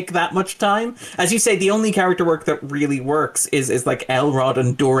needed to take that much time. As you say, the only character work that really works is like Elrod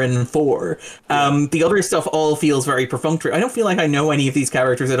and Durin and Thor. The other stuff all feels very perfunctory. I don't feel like I know any of these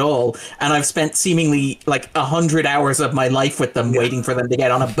characters at all, and I've spent seemingly like 100 hours of my life with them waiting for them to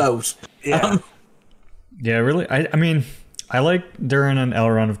get on a boat. Yeah, really. I mean, I like Durin and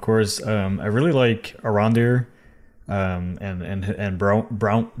Elrond, of course. I really like Arondir, and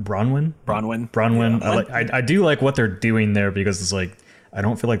Bronwyn. Bronwyn. Yeah. I do like what they're doing there because it's like I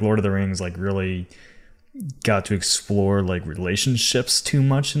don't feel like Lord of the Rings like really got to explore like relationships too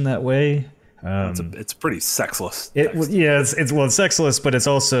much in that way. It's pretty sexless. It's sexless, but it's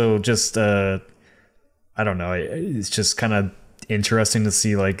also just I don't know. It's just kind of interesting to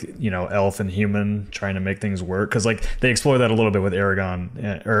see like elf and human trying to make things work because like they explore that a little bit with Aragorn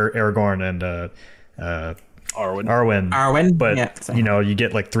and Arwen, but you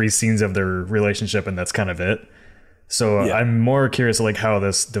get like 3 scenes of their relationship and that's kind of it. So I'm more curious like how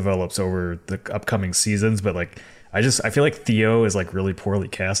this develops over the upcoming seasons, but like I feel like Theo is like really poorly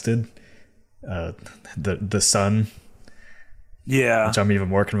casted, the son, which I'm even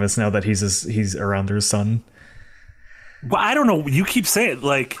more convinced now that he's Arondir's son. Well, I don't know. You keep saying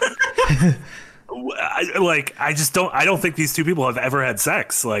like, I don't think these 2 people have ever had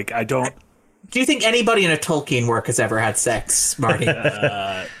sex. Like, I don't. Do you think anybody in a Tolkien work has ever had sex, Marty?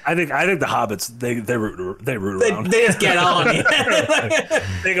 I think the hobbits they root around. They just get on.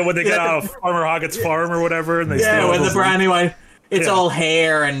 When they get out of Farmer Hoggett's farm or whatever, and they when the brand new one, it's all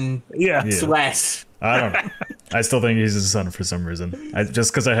hair and sweat. I don't know. I still think he's his son for some reason.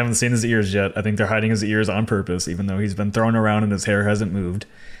 Just because I haven't seen his ears yet. I think they're hiding his ears on purpose, even though he's been thrown around and his hair hasn't moved.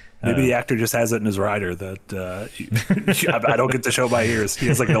 Maybe the actor just has it in his rider that I don't get to show my ears. He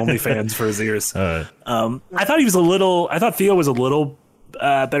has like OnlyFans for his ears. I thought Theo was a little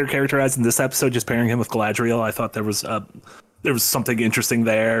better characterized in this episode, just pairing him with Galadriel. I thought there was something interesting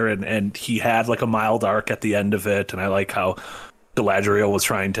there, and he had like a mild arc at the end of it, and I like how Galadriel was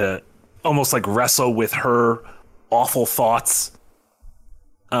trying to almost like wrestle with her awful thoughts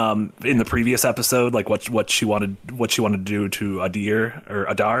in the previous episode, like what she wanted to do to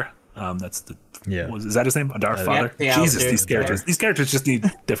Adar. That's the is that his name? Adar father? Yeah, Jesus, these characters just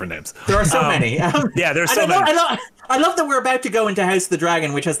need different names. There are so many. There's so many. I love that we're about to go into House of the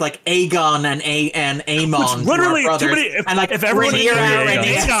Dragon, which has like Aegon and Aemon, literally too many. If everyone named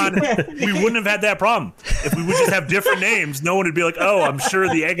Aegon, we wouldn't have had that problem. If we would just have different names, no one would be like, "Oh, I'm sure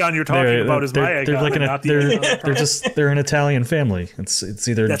the Aegon you're talking about is my Aegon." They're an Italian family. It's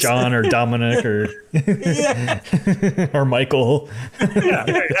either John or Dominic or or Michael.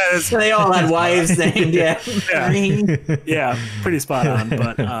 So they all had wives named pretty spot on.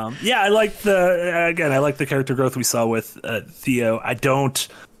 But I like the character growth we saw with Theo. I don't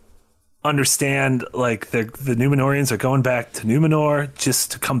understand like the Numenorians are going back to Numenor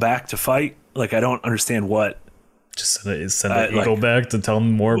just to come back to fight. Like I don't understand what. Just send the eagle back to tell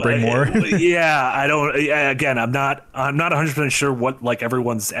them more, bring more. I don't. Again, I'm not 100% sure what like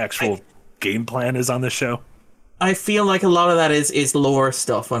everyone's actual game plan is on this show. I feel like a lot of that is lore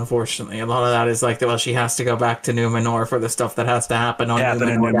stuff, unfortunately. A lot of that is like, she has to go back to Numenor for the stuff that has to happen on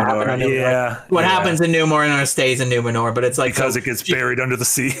Numenor. What happens in Numenor stays in Numenor, but it's like... Because it gets buried under the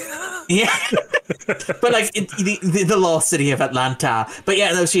sea. Yeah. But like, the lost city of Atlanta. But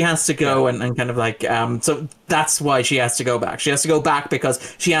she has to go and kind of like... so that's why she has to go back. She has to go back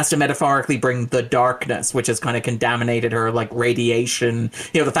because she has to metaphorically bring the darkness, which has kind of contaminated her, like radiation.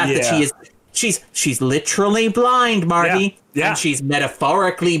 The fact that she is... She's literally blind, Marty. Yeah. And she's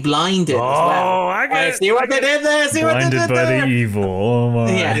metaphorically blinded as well. I see what they did there. Blinded by the evil. Oh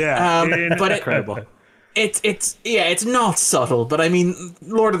my. But incredible. It's not subtle, but I mean,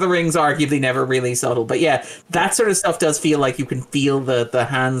 Lord of the Rings arguably never really subtle. But yeah, that sort of stuff does feel like you can feel the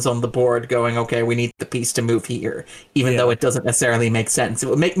hands on the board going, okay, we need the piece to move here, even though it doesn't necessarily make sense. It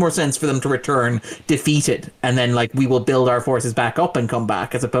would make more sense for them to return defeated, and then like we will build our forces back up and come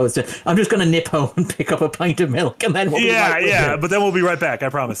back, as opposed to I'm just going to nip home and pick up a pint of milk, and then we'll be right with you. But then we'll be right back. I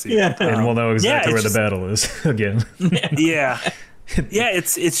promise you. Yeah, and we'll know exactly where the battle is again.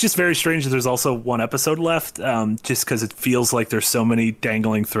 It's just very strange that there's also one episode left, just because it feels like there's so many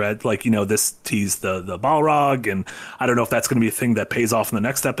dangling threads. Like, this teased the Balrog, and I don't know if that's going to be a thing that pays off in the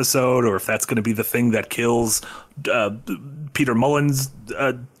next episode, or if that's going to be the thing that kills Peter Mullen's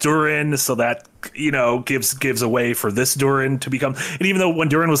Durin, so that gives a way for this Durin to become. And even though when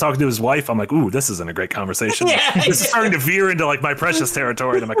Durin was talking to his wife, I'm like, ooh, this isn't a great conversation. This is starting to veer into like my precious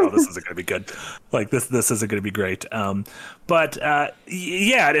territory, and I'm like, oh, this isn't going to be good. Like this isn't going to be great. But and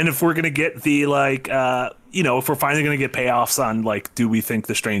if we're going to get the if we're finally going to get payoffs on like, do we think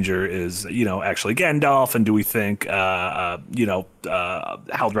the stranger is actually Gandalf, and do we think Haldron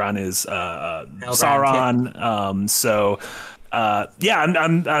is Sauron?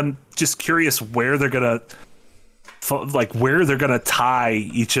 I'm just curious where they're gonna tie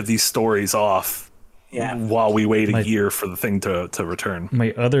each of these stories off. While we wait a year for the thing to return.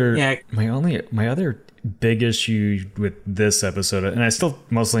 My other big issue with this episode, and I still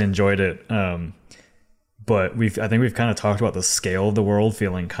mostly enjoyed it, but I think we've kind of talked about the scale of the world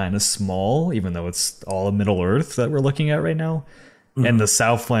feeling kind of small, even though it's all of Middle Earth that we're looking at right now. Mm-hmm. And the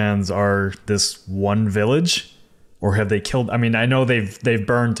Southlands are this one village, or have they killed? I mean, I know they've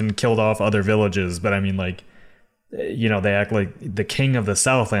burnt and killed off other villages, but I mean, like, they act like the king of the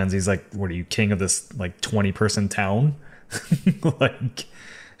Southlands. He's like, what are you, king of this like 20-person town? Like,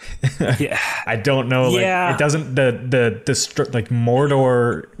 I don't know. Like, it doesn't the like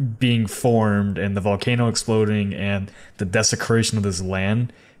Mordor being formed and the volcano exploding and the desecration of this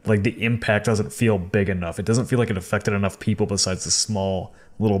land. Like, the impact doesn't feel big enough. It doesn't feel like it affected enough people besides the small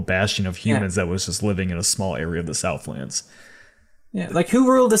little bastion of humans that was just living in a small area of the Southlands. Yeah, like, who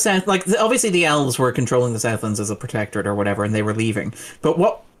ruled the South? Like, obviously the elves were controlling the Southlands as a protectorate or whatever, and they were leaving. But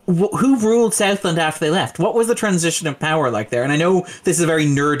who ruled Southland after they left? What was the transition of power like there? And I know this is a very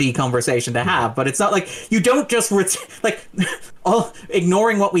nerdy conversation to have, but it's not like you don't just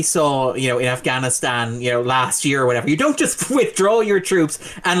ignoring what we saw, in Afghanistan, last year or whatever. You don't just withdraw your troops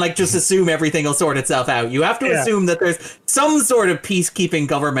and like just assume everything will sort itself out. You have to assume that there's some sort of peacekeeping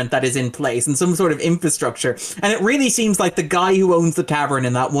government that is in place and some sort of infrastructure. And it really seems like the guy who owns the tavern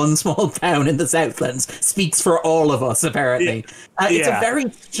in that one small town in the Southlands speaks for all of us, apparently. It's a very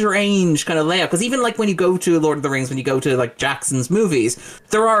strange kind of layout, because even like when you go to Lord of the Rings, when you go to like Jackson's movies,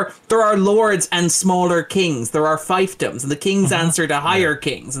 there are lords and smaller kings. There are fiefdoms, and the kings answer to higher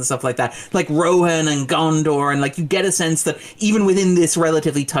kings and stuff like that, like Rohan and Gondor, and like you get a sense that even within this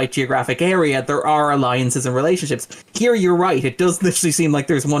relatively tight geographic area, there are alliances and relationships. Here, you're right. It does literally seem like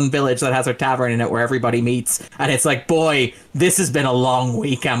there's one village that has a tavern in it where everybody meets, and it's like, boy, this has been a long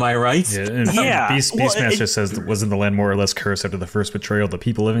week. Am I right? Beastmaster says, wasn't the land more or less cursed after the first betrayal of the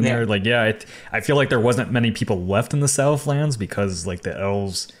people living there? Like, I feel like there wasn't many people left in the Southlands because like the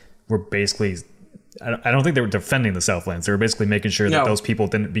elves were basically, I don't think they were defending the Southlands. They were basically making sure that those people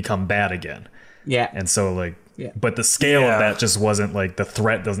didn't become bad again. Yeah. And so like, but the scale of that just wasn't like, the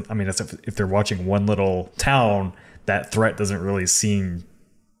threat doesn't, I mean, if they're watching one little town, that threat doesn't really seem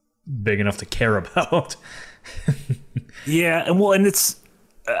big enough to care about. And it's,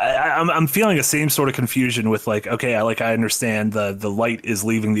 I'm feeling the same sort of confusion with like, okay, I understand the light is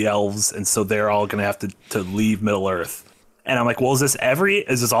leaving the elves, and so they're all gonna have to leave Middle Earth. And I'm like, well, is this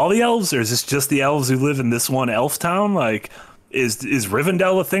all the elves, or is this just the elves who live in this one elf town? Like, is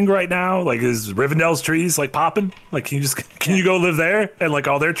Rivendell a thing right now? Like, is Rivendell's trees like popping? Like, can you go live there and like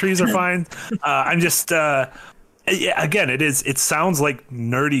all their trees are fine? I'm just again, it sounds like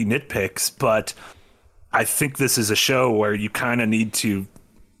nerdy nitpicks, but I think this is a show where you kind of need to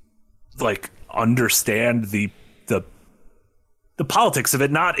like understand the politics of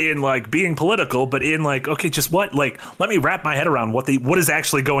it, not in like being political, but in like, okay, just let me wrap my head around what is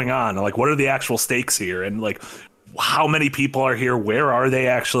actually going on. Like, what are the actual stakes here? And like, how many people are here? Where are they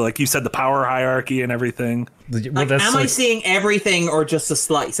actually? Like you said, the power hierarchy and everything. Like, I seeing everything or just a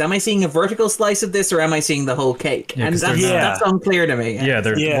slice? Am I seeing a vertical slice of this, or am I seeing the whole cake? And that's unclear to me.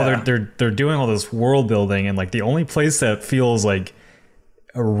 They're doing all this world building, and like the only place that feels like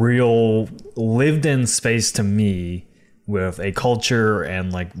a real lived in space to me with a culture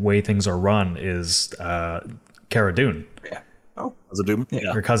and like way things are run is Cara Dune. Khazad-dûm?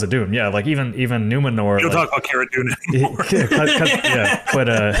 Yeah. Or Khazad-dûm, yeah. Like even Numenor. You don't talk about Cara Dune anymore.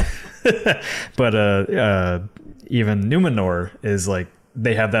 But even Numenor is like,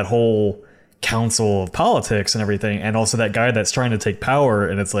 they have that whole council of politics and everything, and also that guy that's trying to take power,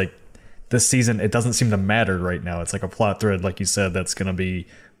 and it's like, this season it doesn't seem to matter right now. It's like a plot thread, like you said, that's going to be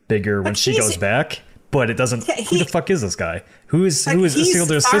bigger when she goes back, but it doesn't. Who the fuck is this guy? Who is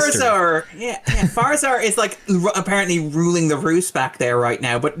Isildur's sister? Farazar is like apparently ruling the roost back there right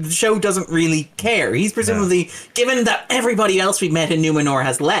now, but the show doesn't really care. He's presumably, given that everybody else we met in Numenor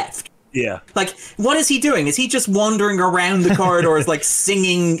has left. Yeah. Like, what is he doing? Is he just wandering around the corridors, like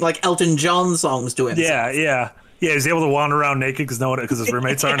singing like Elton John songs to himself? Yeah. He's able to wander around naked because his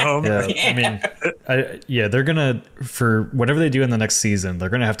roommates aren't home. Yeah. I mean, they're gonna, for whatever they do in the next season, they're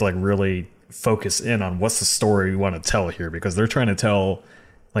gonna have to like really focus in on what's the story we want to tell here, because they're trying to tell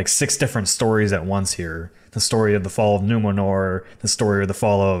like 6 different stories at once here. The story of the fall of Numenor, the story of the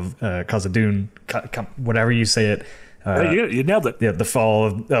fall of Khazad-dûm, whatever you say it. You nailed it. Yeah, the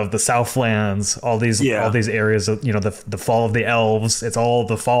fall of the Southlands, all these areas of, the fall of the elves. It's all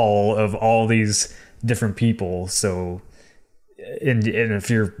the fall of all these different people. So, and if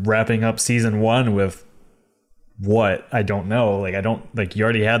you're wrapping up season 1 with what, I don't know. Like, you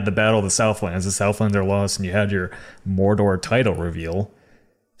already had the Battle of the Southlands. The Southlands are lost, and you had your Mordor title reveal.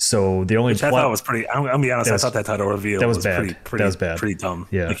 So the only I thought was pretty. I'm gonna be honest. I thought that title reveal was bad. Pretty, that was bad. Pretty dumb.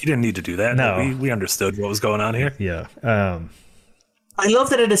 Yeah, like, you didn't need to do that. No, we understood what was going on here. Yeah. I love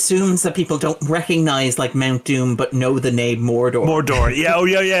that it assumes that people don't recognize like Mount Doom, but know the name Mordor. Yeah. Oh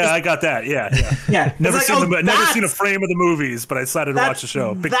yeah. I got that. Yeah. Never seen a frame of the movies, but I decided to watch the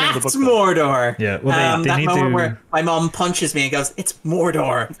show. Big fan of the book. That's Mordor. Yeah. Well, they need to. Where my mom punches me and goes, "It's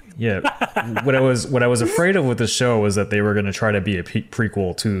Mordor." Yeah. What I was afraid of with the show was that they were going to try to be a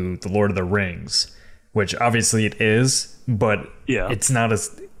prequel to The Lord of the Rings, which obviously it is, but it's not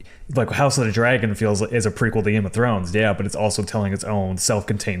as. Like House of the Dragon feels is a prequel to Game of Thrones, but it's also telling its own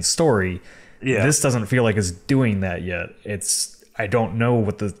self-contained story. Yeah. This doesn't feel like it's doing that yet. I don't know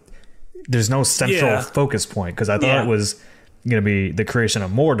what there's no central focus point, because I thought it was going to be the creation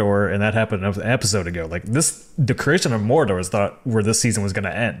of Mordor, and that happened an episode ago. Like the creation of Mordor is thought where this season was going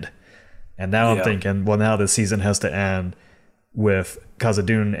to end. And now I'm thinking, well, now this season has to end with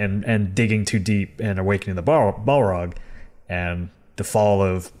Khazad-dûm and digging too deep and awakening the Balrog, and the fall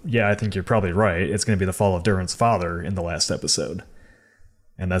of, I think you're probably right. It's going to be the fall of Durin's father in the last episode.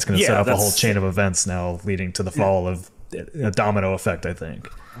 And that's going to set up a whole chain of events now leading to the fall of a domino effect, I think.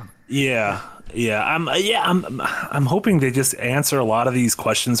 I'm hoping they just answer a lot of these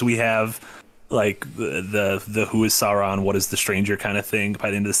questions we have, like the who is Sauron, what is the stranger kind of thing by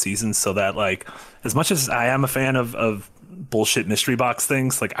the end of the season, so that, like, as much as I am a fan of bullshit mystery box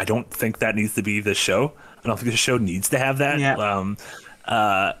things, like, I don't think that needs to be the show. I don't think the show needs to have that.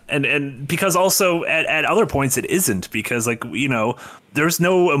 And because also at other points it isn't, because, like, there's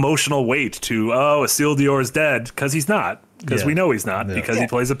no emotional weight to, Isildur is dead, because he's not. Because we know he's not, because he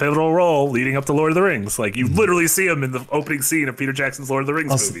plays a pivotal role leading up to Lord of the Rings. Like, you literally see him in the opening scene of Peter Jackson's Lord of the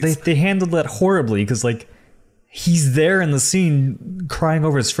Rings movies. They handled that horribly, because, like, he's there in the scene crying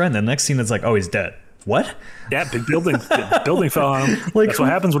over his friend. The next scene it's like, oh, he's dead. What? Yeah, big building. Building fell on him. Like, that's what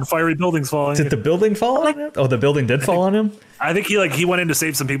happens when fiery buildings fall on you. Did the building fall on him? Oh, the building did fall on him? I think he went in to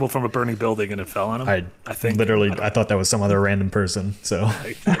save some people from a burning building and it fell on him. I think literally, I thought that was some other random person. So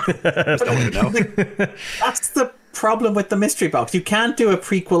I don't even know. That's the problem with the mystery box. You can't do a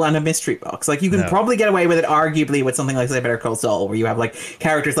prequel and a mystery box. Like, you can probably get away with it arguably with something like, say, Better Call Saul, where you have like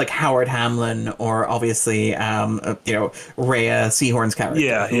characters like Howard Hamlin, or obviously Rhea Seahorn's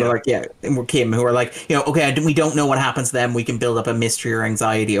character, who are like Kim, who are like, okay, we don't know what happens to them, we can build up a mystery or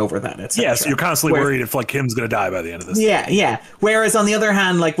anxiety over that, etc. So you're constantly worried if, like, Kim's gonna die by the end of this. Whereas on the other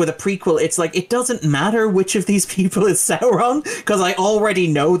hand, like with a prequel, it's like, it doesn't matter which of these people is Sauron, because I already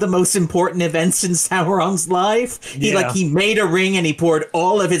know the most important events in Sauron's life. He made a ring and he poured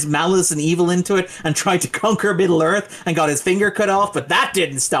all of his malice and evil into it and tried to conquer Middle Earth and got his finger cut off, but that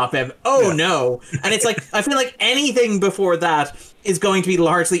didn't stop him. No. And it's like, I feel like anything before that is going to be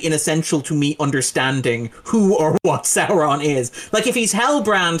largely inessential to me understanding who or what Sauron is. Like, if he's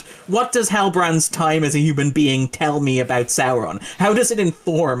Halbrand, what does Halbrand's time as a human being tell me about Sauron? How does it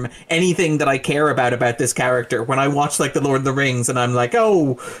inform anything that I care about this character when I watch, like, The Lord of the Rings and I'm like,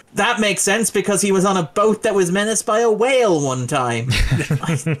 oh, that makes sense because he was on a boat that was menaced by a whale one time.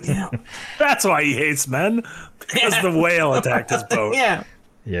 That's why he hates men, because the whale attacked his boat.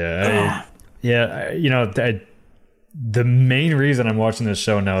 The main reason I'm watching this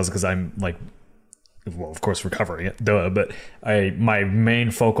show now is because I'm, like, well, of course, recovering it, but my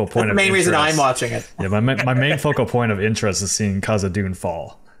main focal point of interest... the main reason I'm watching it. My main focal point of interest is seeing Khazad-dûm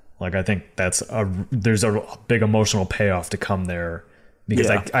fall. Like, I think there's a big emotional payoff to come there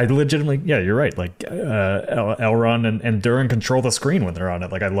because I legitimately, you're right. Like Elrond and Durin control the screen when they're on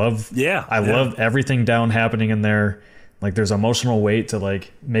it. Like I love everything down happening in there. Like there's emotional weight to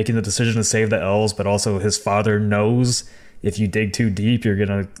like making the decision to save the elves, but also his father knows if you dig too deep,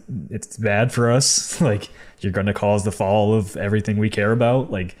 it's bad for us. Like you're gonna cause the fall of everything we care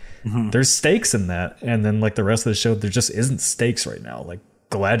about. Like there's stakes in that, and then like the rest of the show, there just isn't stakes right now. Like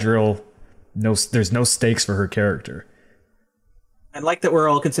Galadriel, there's no stakes for her character. I like that we're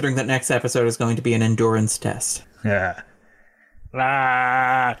all considering that next episode is going to be an endurance test. Yeah.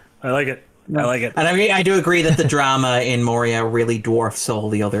 I like it. I like it. And I do agree that the drama in Moria really dwarfs all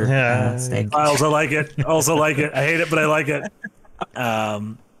the other stakes. I also like it. I hate it, but I like it.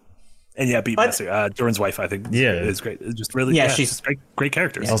 And Beatmaster, Durin's wife, I think, is great. It's just really, she's just great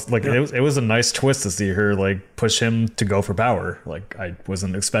characters. It was a nice twist to see her like push him to go for power. Like I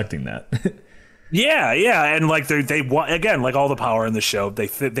wasn't expecting that. Yeah, and like they want, again, like all the power in the show,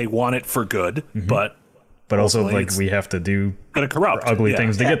 they want it for good, but also like we have to do gonna corrupt ugly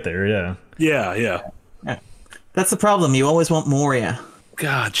things to get there. Yeah. That's the problem. You always want Moria.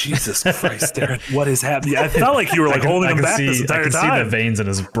 God, Jesus Christ, Darren, what is happening? I felt like you were like holding him back this entire time. I can see the veins in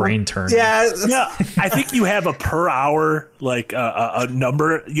his brain turning. Yeah. I think you have a per hour like a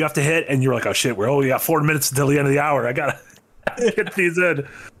number you have to hit, and you're like, oh shit, we got 4 minutes until the end of the hour. I gotta get these in.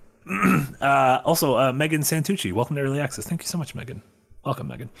 Also, Megan Santucci, welcome to Early Access. Thank you so much, Megan. Welcome,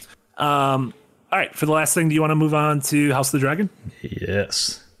 Megan. All right, for the last thing, do you want to move on to House of the Dragon?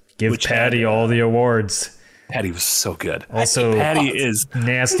 Yes. Give Patty all the awards. Patty was so good. Also, Patty is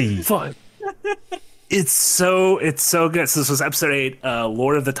nasty. Fun. It's so good. So this was episode 8,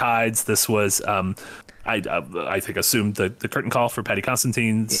 Lord of the Tides. This was I think assumed the curtain call for Patty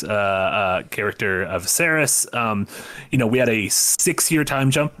Constantine's character of Viserys. We had a 6-year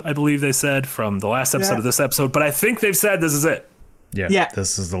time jump, I believe they said, from the last episode to this episode, but I think they've said this is it. Yeah.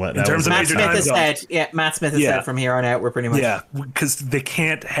 This is the in terms of Matt Smith has said. Matt Smith has said from here on out we're pretty much. Yeah, because they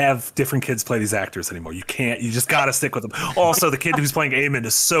can't have different kids play these actors anymore. You can't. You just got to stick with them. Also, the kid who's playing Aemond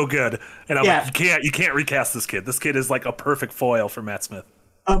is so good, and I'm like, you can't recast this kid. This kid is like a perfect foil for Matt Smith.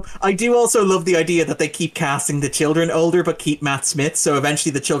 I do also love the idea that they keep casting the children older, but keep Matt Smith. So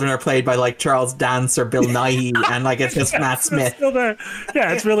eventually the children are played by like Charles Dance or Bill Nighy, and like it's just Matt Smith. Still there.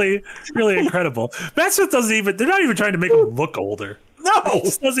 Yeah, it's really, really incredible. Matt Smith they're not even trying to make him look older. No,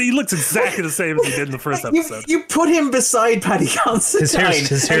 he looks exactly the same as he did in the first episode. You put him beside Paddy Considine.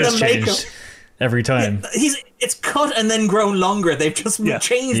 His hair's changed every time. It's cut and then grown longer. They've just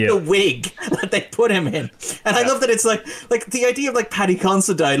changed the wig that they put him in. And I love that it's like the idea of like Paddy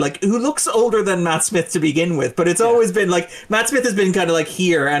Considine, like who looks older than Matt Smith to begin with, but it's always been like Matt Smith has been kind of like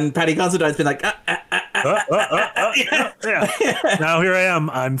here, and Paddy Considine's been like. Now here I am.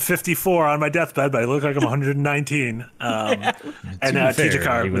 I'm 54 on my deathbed, but I look like I'm 119. And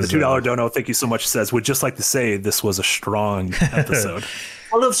TJ with a $2 dono, thank you so much, says, would just like to say this was a strong episode.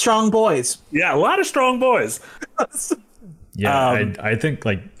 Full of strong boys. Yeah, a lot of strong boys. I think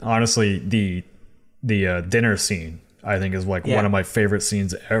like honestly the dinner scene I think is like one of my favorite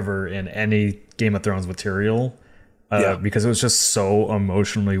scenes ever in any Game of Thrones material. Because it was just so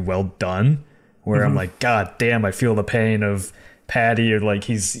emotionally well done. Where I'm like, God damn, I feel the pain of Paddy, or like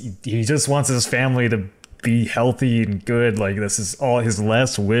he just wants his family to be healthy and good. Like this is all his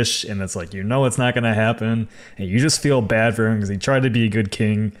last wish, and it's like it's not gonna happen, and you just feel bad for him because he tried to be a good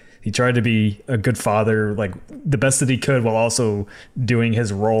king, he tried to be a good father, like the best that he could, while also doing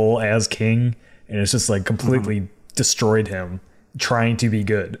his role as king, and it's just like completely destroyed him trying to be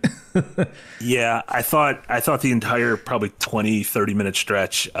good. Yeah, I thought the entire probably 20-30 minute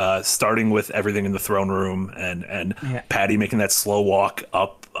stretch, starting with everything in the throne room and Paddy making that slow walk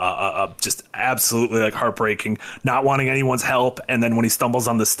up, just absolutely like heartbreaking, not wanting anyone's help, and then when he stumbles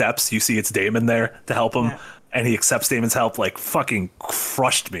on the steps, you see it's Daemon there to help him, and he accepts Daemon's help. Like fucking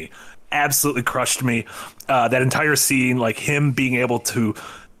crushed me, absolutely crushed me. That entire scene, like him being able to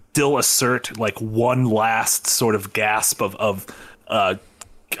still assert like one last sort of gasp of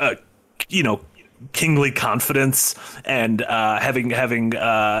kingly confidence, and having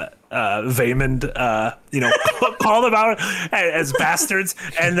Vaemond call them out as bastards,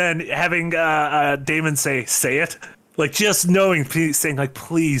 and then having Daemon say it, like just knowing, saying like,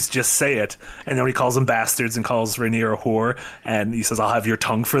 please just say it, and then when he calls them bastards and calls Rhaenyra a whore, and he says, I'll have your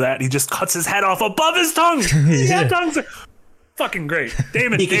tongue for that, and he just cuts his head off above his tongue. Tongues fucking great.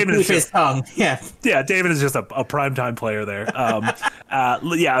 Daemon is his tongue. Daemon is just a primetime player there.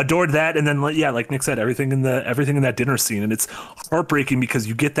 Adored that, and then like Nick said, everything in that dinner scene, and it's heartbreaking because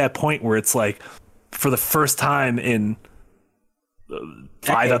you get that point where it's like, for the first time in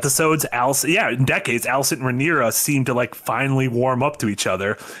 5 episodes, in decades, Alicent and Rhaenyra seem to like finally warm up to each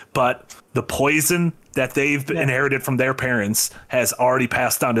other, but the poison that they've inherited from their parents has already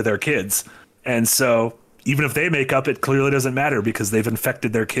passed on to their kids. And so even if they make up, it clearly doesn't matter because they've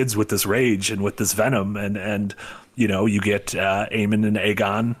infected their kids with this rage and with this venom. And you know, you get Aemon and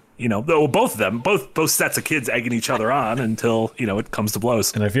Aegon, you know, both of them, both sets of kids egging each other on until, you know, it comes to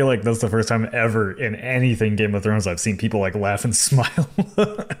blows. And I feel like that's the first time ever in anything Game of Thrones I've seen people like laugh and smile.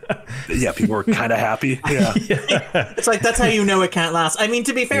 Yeah, people were kind of happy. Yeah. It's like, that's how you know it can't last. I mean,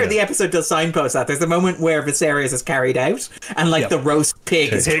 to be fair, the episode does signpost that. There's a moment where Viserys is carried out and like the roast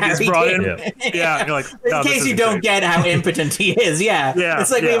pig is brought in. Yeah. You're like, in case you don't get how impotent he is. Yeah. Yeah. It's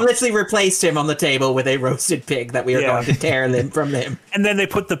like we literally replaced him on the table with a roasted pig that we are going to tear from him. And then they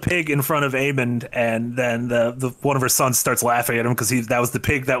put the pig in front of Aemon, and then the one of her sons starts laughing at him because that was the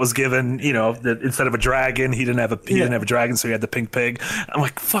pig that was given, you know, instead of a dragon, he didn't have a dragon, so he had the pink pig. I'm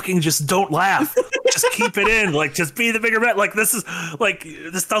like, fucking just don't laugh. Just keep it in. Like, just be the bigger bet. Like, this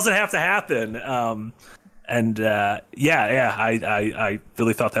doesn't have to happen. I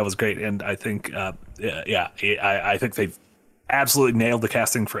really thought that was great, and I think I think they've absolutely nailed the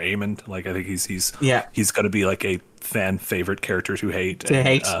casting for Aemon. Like, I think he's going to be like a fan favorite character to hate.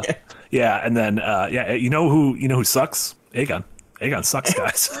 And then you know who sucks? Aegon. Aegon sucks,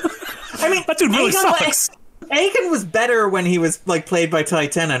 guys. I mean, that dude really sucks. Aegon was better when he was like played by Ty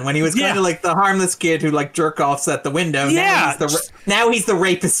Tennant, when he was kind of like the harmless kid who like jerk offs at the window. Now he's the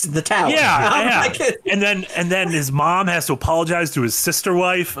rapist in the tower. And then his mom has to apologize to his sister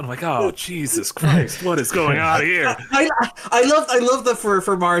wife. And I'm like, oh Jesus Christ, what is going on here? I love that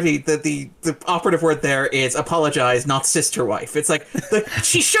for Marty that the operative word there is apologize, not sister wife. It's like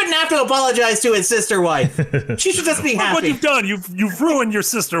she shouldn't have to apologize to his sister wife. She should just be happy. What you've done, you've ruined your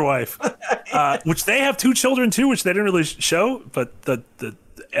sister wife. Which they have 2 children too, which they didn't really show, but the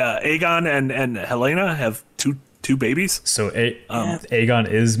Aegon and Helena have two babies. So Aegon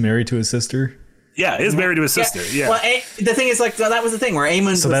is married to his sister. Yeah, is married to his sister. Yeah. Well, the thing is, like, that was the thing where Aemon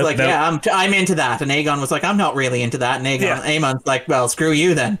was like, I'm into that, and Aegon was like, I'm not really into that, and Aemon's like, well, screw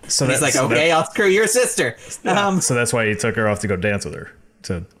you then. So he's like, okay, I'll screw your sister. So that's why he took her off to go dance with her.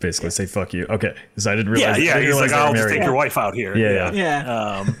 To basically say fuck you. Okay, so I didn't realize. He's like, I'll just take your wife out here.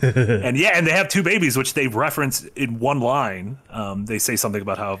 And they have 2 babies, which they reference in one line. They say something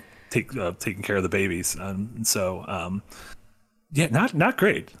about how taking care of the babies, and so not great. Not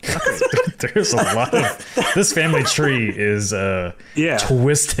great. There's a lot of this family tree is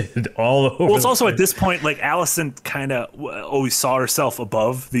twisted all over. Well, it's also at this point like Alicent kind of always saw herself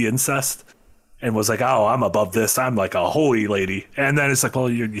above the incest. And was like, oh, I'm above this. I'm like a holy lady. And then it's like,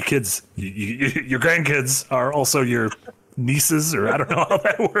 well, your kids, your grandkids are also your nieces, or I don't know how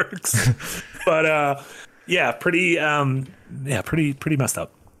that works. But pretty messed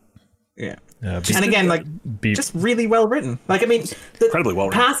up. Yeah. And again, like, just really well written. Like, I mean, incredibly well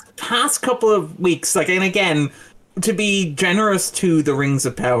written. Past couple of weeks, like, and again, to be generous to the Rings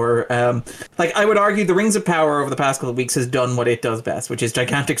of Power, like I would argue the Rings of Power over the past couple of weeks has done what it does best, which is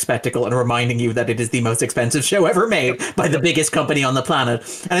gigantic spectacle and reminding you that it is the most expensive show ever made by the biggest company on the planet.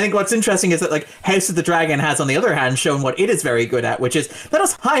 And I think what's interesting is that like House of the Dragon has, on the other hand, shown what it is very good at, which is let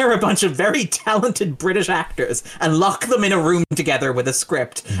us hire a bunch of very talented British actors and lock them in a room together with a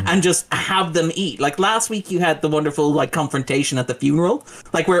script and just have them eat. Like last week you had the wonderful like confrontation at the funeral,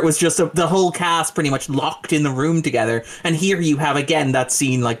 like where it was just the whole cast pretty much locked in the room together, and here you have again that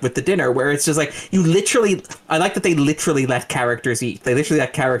scene like with the dinner where it's just like you literally, I like that they literally let characters eat. They literally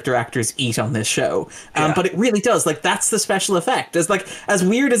let character actors eat on this show. But it really does, like, that's the special effect. It's like, as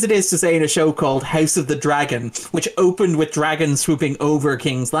weird as it is to say in a show called House of the Dragon, which opened with dragons swooping over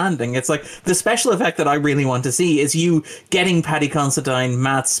King's Landing, it's like the special effect that I really want to see is you getting Paddy Considine,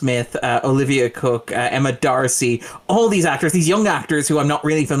 Matt Smith, Olivia Cook, Emma Darcy, all these actors, these young actors who I'm not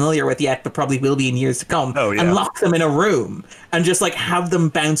really familiar with yet, but probably will be in years to come, and lock them in a room and just like have them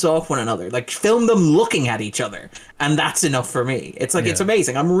bounce off one another, like film them looking at each other, and that's enough for me. It's like it's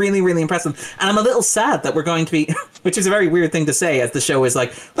amazing. I'm really, really impressed, and I'm a little sad that we're going to be, which is a very weird thing to say, as the show is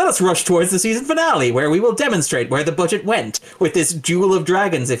like, let us rush towards the season finale where we will demonstrate where the budget went with this Jewel of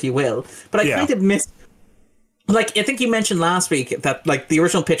Dragons, if you will. But I kind of miss, like, I think you mentioned last week that like the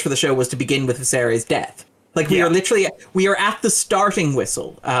original pitch for the show was to begin with Viserys' death. Like we are at the starting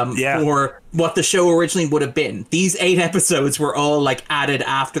whistle for what the show originally would have been. These 8 episodes were all like added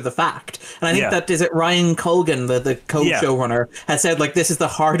after the fact. And I think that is it. Ryan Colgan, the co-showrunner, has said like this is the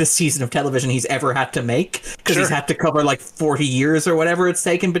hardest season of television he's ever had to make because he's had to cover like 40 years or whatever it's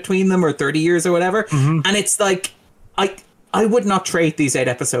taken between them, or 30 years or whatever. And it's like, I would not trade these 8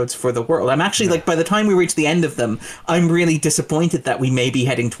 episodes for the world. I'm actually like, by the time we reach the end of them, I'm really disappointed that we may be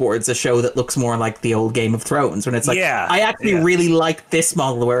heading towards a show that looks more like the old Game of Thrones, when it's like, I actually really like this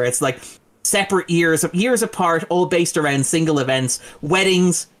model where it's like separate years apart, all based around single events,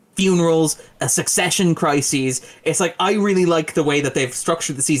 weddings, funerals, succession crises. It's like, I really like the way that they've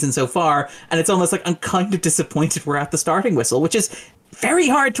structured the season so far, and it's almost like I'm kind of disappointed we're at the starting whistle, which is very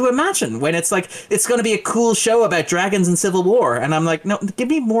hard to imagine when it's like, it's going to be a cool show about dragons and civil war, and I'm like, no, give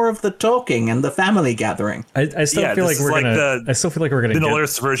me more of the talking and the family gathering. I still feel like we're gonna the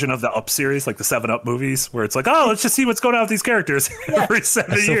Miller's version of the Up series, like the 7-Up movies, where it's like, oh, let's just see what's going on with these characters every 7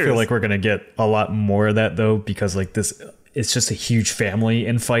 years. I still feel like we're gonna get a lot more of that though, because like this, it's just a huge family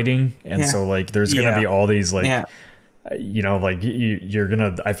in fighting, and so like there's gonna be all these like you know, like you're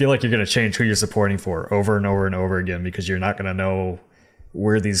gonna, I feel like you're gonna change who you're supporting for over and over and over again, because you're not gonna know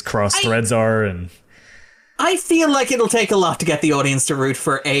where these cross threads are. And I feel like it'll take a lot to get the audience to root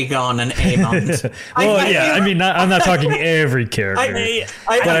for Aegon and Aemond. I mean, I'm not talking every character,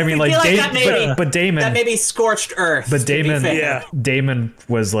 but I mean, like, but Daemon, that may be scorched earth. But Daemon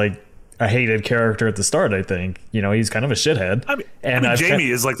was like a hated character at the start. I think, you know, he's kind of a shithead. I mean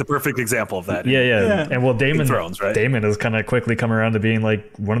Jaime is like the perfect example of that. Yeah. And well, Daemon has kind of quickly come around to being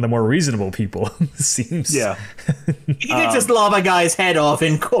like one of the more reasonable people. It seems. Yeah. He did just lob a guy's head off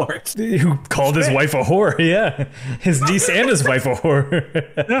in court. Who called his wife a whore? Yeah, his niece and his wife a whore.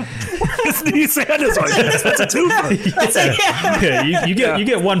 His niece and his wife. That's a twofer. You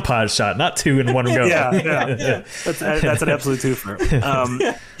get one pod shot, not 2 in one go. Yeah. That's an absolute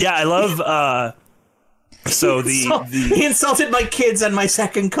twofer. I love. So he insulted my kids and my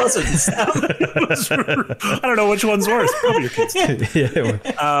second cousins. I don't know which one's worse. Probably your kids.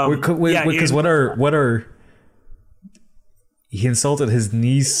 Because what are he insulted his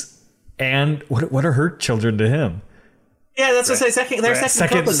niece, and what are her children to him? Yeah, that's what I say. They're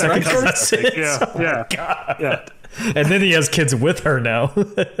second cousins, right? Yeah. And then he has kids with her now.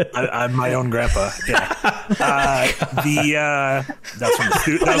 I'm my own grandpa. Yeah. That's from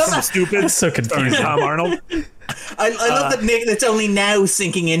the Stupid. So confusing. Tom Arnold. I love that Nick. That's only now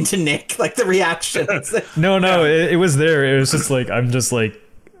sinking into Nick, like the reactions. No, it was there. It was just like, I'm just like,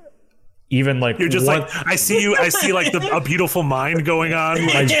 even like, you're just like, I see like a beautiful mind going on.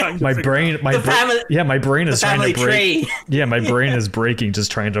 Like, my brain is trying to break. Yeah, my brain is breaking, just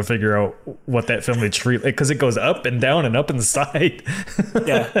trying to figure out what that family tree, because it goes up and down and up and side.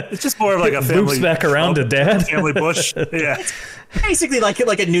 Yeah, it's just more of like a family loops back around to dad. Family bush. Yeah, basically like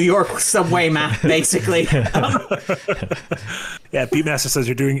a New York subway map, basically. Yeah, Beatmaster says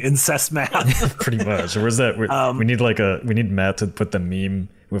you're doing incest math. Pretty much. Where's that? We need Matt to put the meme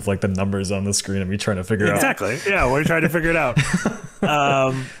with like the numbers on the screen and me trying to figure it out. Exactly. Yeah, we're trying to figure it out.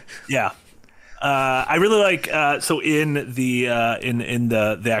 I really like so in the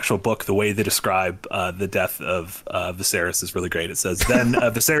actual book, the way they describe the death of Viserys is really great. It says, then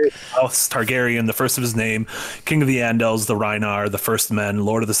Viserys Targaryen, the first of his name, king of the Andals, the Rhynar, the first men,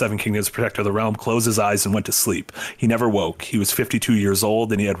 lord of the seven kingdoms, protector of the realm, closed his eyes and went to sleep. He never woke. He was 52 years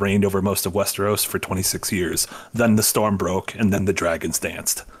old, and he had reigned over most of Westeros for 26 years. Then the storm broke, and then the dragons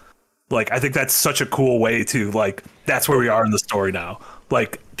danced. Like, I think that's such a cool way to, like, that's where we are in the story now.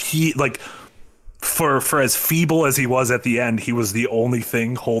 Like, he, like, for as feeble as he was at the end, he was the only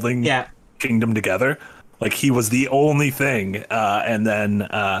thing holding kingdom together. Like, he was the only thing. And then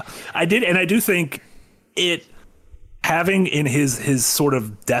I do think it having in his sort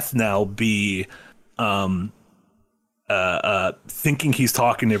of death knell be thinking he's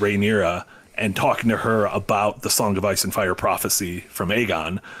talking to Rhaenyra and talking to her about the Song of Ice and Fire prophecy from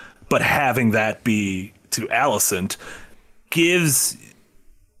Aegon, but having that be to Alicent gives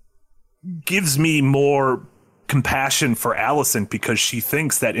me more compassion for Alicent, because she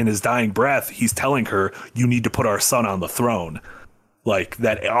thinks that in his dying breath, he's telling her, you need to put our son on the throne. Like,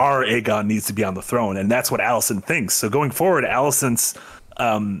 that our Aegon needs to be on the throne. And that's what Alicent thinks. So going forward, Alicent's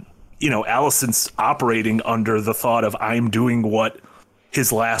operating under the thought of, I'm doing what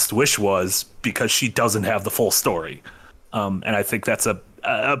his last wish was, because she doesn't have the full story. And I think that's a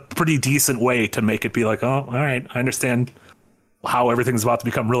pretty decent way to make it be like, oh, all right, I understand how everything's about to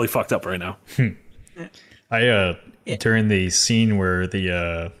become really fucked up right now. During the scene where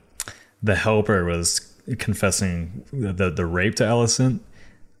the helper was confessing the rape to Alicent,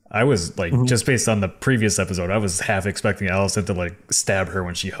 I was like, just based on the previous episode, I was half expecting Alicent to like stab her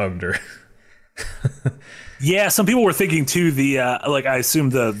when she hugged her. Yeah, some people were thinking too. I assume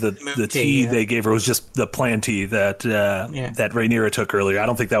the tea they gave her was just the plan tea that Rhaenyra took earlier. I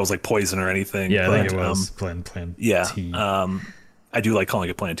don't think that was like poison or anything. Yeah, I think it was plan tea. I do like calling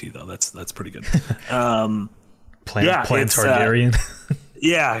it plan tea though. That's pretty good. Plant Targaryen.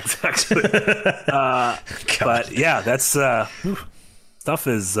 Yeah, exactly. But yeah, that's stuff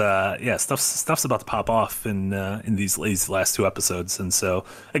is stuff's about to pop off in these last two episodes, and so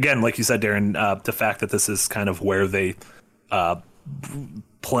again, like you said, Darren, the fact that this is kind of where they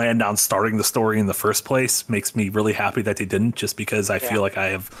planned on starting the story in the first place makes me really happy that they didn't, just because I feel like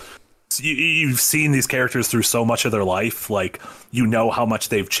you've seen these characters through so much of their life, like you know how much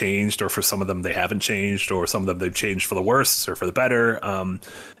they've changed, or for some of them they haven't changed, or some of them they've changed for the worse or for the better.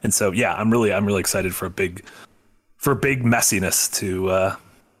 And so yeah, I'm really excited for big messiness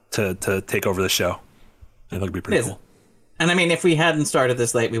to take over the show. I think it'll be pretty cool. And I mean, if we hadn't started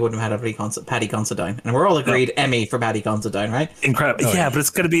this late, we wouldn't have had Paddy Considine, and we're all agreed Emmy for Paddy Considine, right? Incredible. Yeah, but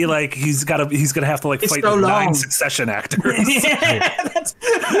it's gonna be like he's gonna have to like fight so 9 Succession actors.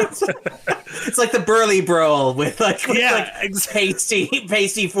 It's like the Burly Brawl with pasty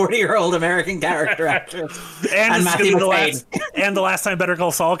 40-year-old American character actors and Matthew McFadden. And the last time Better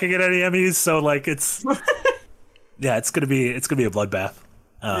Call Saul can get any Emmys, so like it's it's gonna be a bloodbath.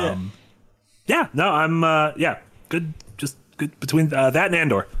 Good. Between that and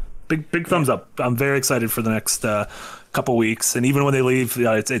Andor, big thumbs up. I'm very excited for the next couple weeks, and even when they leave,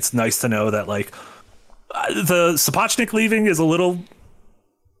 it's nice to know that like the Sapochnik leaving is a little,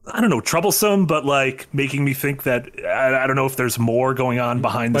 I don't know, troublesome, but like making me think that I don't know if there's more going on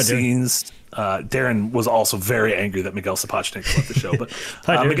behind the scenes. Darren was also very angry that Miguel Sapochnik left the show, but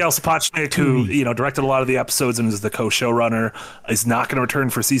Miguel Sapochnik, who directed a lot of the episodes and is the co-showrunner, is not going to return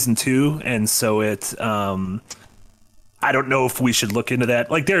for season 2, and so it. I don't know if we should look into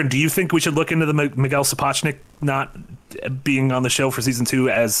that. Like, Darren, do you think we should look into the Miguel Sapochnik not being on the show for season 2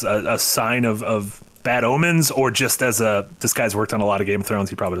 as a sign of bad omens, or just as this guy's worked on a lot of Game of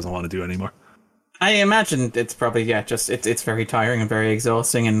Thrones, he probably doesn't want to do it anymore? I imagine it's probably, it's very tiring and very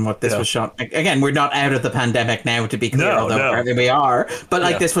exhausting. And what this was shot, again, we're not out of the pandemic now, to be clear, although we are. But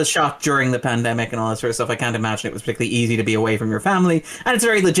like this was shot during the pandemic and all that sort of stuff. I can't imagine it was particularly easy to be away from your family. And it's a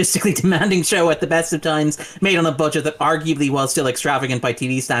very logistically demanding show at the best of times, made on a budget that arguably, while still extravagant by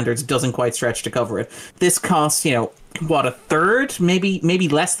TV standards, doesn't quite stretch to cover it. This costs, what, a third, maybe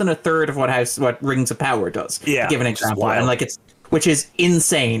less than a third of what Rings of Power does. Yeah, to give an example, and like which is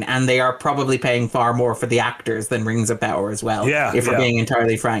insane, and they are probably paying far more for the actors than Rings of Power as well. Yeah, if we're being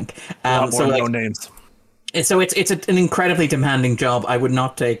entirely frank. So no names. So it's an incredibly demanding job. I would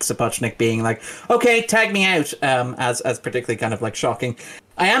not take Sapochnik being like, okay, tag me out, as particularly kind of like shocking.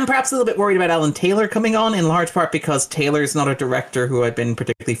 I am perhaps a little bit worried about Alan Taylor coming on, in large part because Taylor's not a director who I've been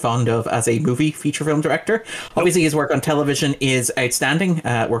particularly fond of as a feature film director. Obviously, his work on television is outstanding.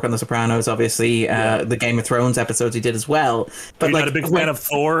 Work on The Sopranos, obviously, the Game of Thrones episodes he did as well. But are you not a big fan of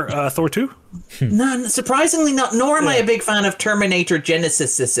Thor 2? No, surprisingly not. Nor am I a big fan of Terminator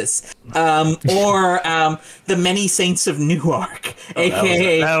Genesis, or The Many Saints of Newark,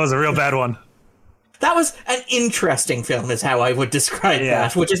 aka that was a real bad one. That was an interesting film, is how I would describe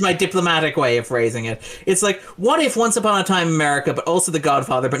that, which is my diplomatic way of phrasing it. It's like, what if Once Upon a Time in America, but also The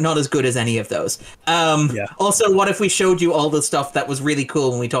Godfather, but not as good as any of those? Also, what if we showed you all the stuff that was really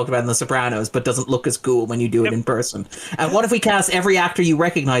cool when we talked about in The Sopranos, but doesn't look as cool when you do it in person? And what if we cast every actor you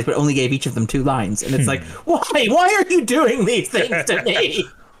recognize, but only gave each of them 2 lines? And it's like, why? Why are you doing these things to me?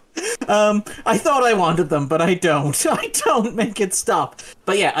 I thought I wanted them, but I don't. I don't. Make it stop.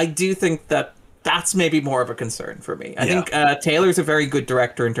 But yeah, I do think that's maybe more of a concern for me. I think Taylor's a very good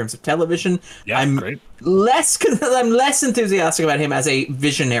director in terms of television. Yeah, I'm great. I'm less enthusiastic about him as a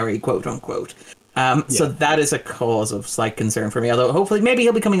visionary, quote unquote. So that is a cause of slight concern for me. Although hopefully, maybe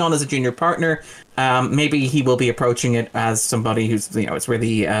he'll be coming on as a junior partner. Maybe he will be approaching it as somebody who's, it's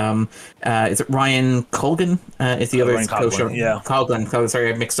really, is it Ryan Colgan? Is the other co-show? Yeah, Colgan.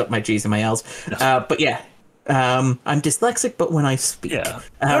 Sorry, I mixed up my G's and my L's. But yeah. I'm dyslexic, but when I speak,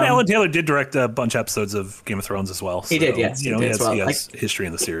 Alan Taylor did direct a bunch of episodes of Game of Thrones as well. So, he did, yes. He has history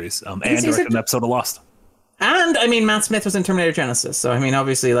in the series, and directed an episode of Lost. And I mean, Matt Smith was in Terminator Genesis, so I mean,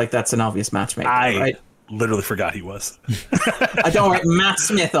 obviously, like that's an obvious matchmaker, right? Literally forgot he was. I don't worry. Matt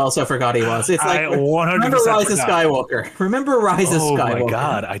Smith also forgot he was. It's like, 100% remember Rise of Skywalker. Remember Rise of Skywalker. Oh my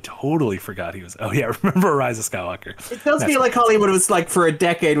god, I totally forgot he was. Oh yeah, remember Rise of Skywalker. It does feel like Hollywood was like for a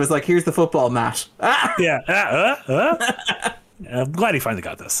decade was like, here's the football match. Yeah. I'm glad he finally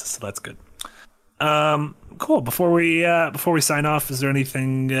got this, so that's good. Cool. Before we sign off, is there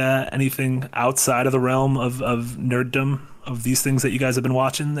anything outside of the realm of nerddom, of these things that you guys have been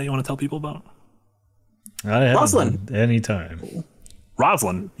watching that you want to tell people about? Rosalind. Anytime.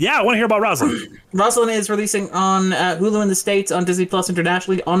 Rosalind. Yeah, I want to hear about Rosalind. Rosalind is releasing on Hulu in the States, on Disney Plus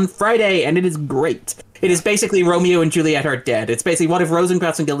internationally on Friday, and it is great. It is basically Romeo and Juliet are dead. It's basically what if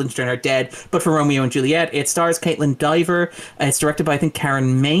Rosencrantz and Guildenstern are dead, but for Romeo and Juliet. It stars Caitlin Diver. It's directed by, I think,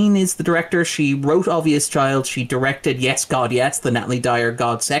 Karen Main is the director. She wrote Obvious Child. She directed Yes, God, Yes, the Natalie Dyer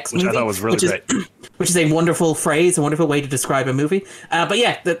God Sex movie. Which I thought was really great. Which is a wonderful phrase, a wonderful way to describe a movie. But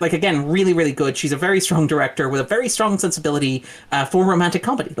yeah, like, again, really, really good. She's a very strong director with a very strong sensibility for romantic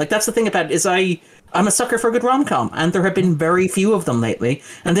comedy. Like, that's the thing about it, is I'm a sucker for a good rom-com, and there have been very few of them lately.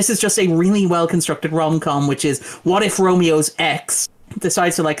 And this is just a really well-constructed rom-com, which is, what if Romeo's ex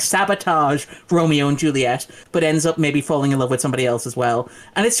decides to, like, sabotage Romeo and Juliet, but ends up maybe falling in love with somebody else as well.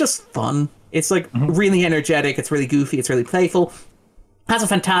 And it's just fun. It's, like, really energetic, it's really goofy, it's really playful. Has a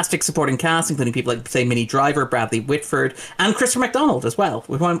fantastic supporting cast, including people like, say, Minnie Driver, Bradley Whitford, and Christopher McDonald as well,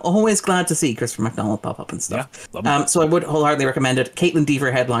 who I'm always glad to see Christopher McDonald pop up and stuff. Yeah, so I would wholeheartedly recommend it. Caitlin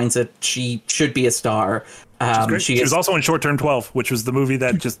Dever headlines it. She should be a star. She was also in Short Term 12, which was the movie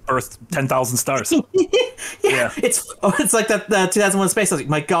that just birthed 10,000 stars. Yeah. It's like that 2001 Space Odyssey.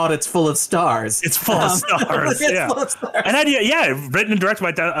 My God, it's full of stars. It's full of stars. It's full of stars. And written and directed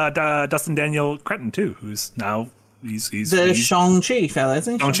by Dustin Daniel Cretton, too, who's now... He's Shang-Chi fella,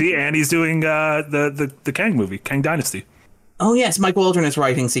 isn't he? Shang-Chi, and he's doing the Kang movie, Kang Dynasty. Oh yes, Mike Waldron is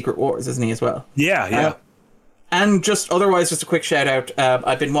writing Secret Wars, isn't he, as well? Yeah. And just a quick shout out.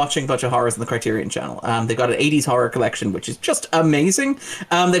 I've been watching a bunch of horrors on the Criterion channel. They've got an 80s horror collection, which is just amazing.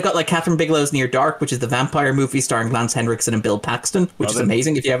 They've got like Catherine Bigelow's Near Dark, which is the vampire movie starring Lance Henriksen and Bill Paxton, which is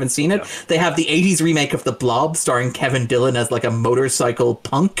amazing if you haven't seen it. Yeah. They have the 80s remake of The Blob, starring Kevin Dillon as like a motorcycle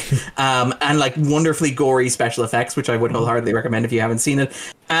punk, and like wonderfully gory special effects, which I would wholeheartedly recommend if you haven't seen it.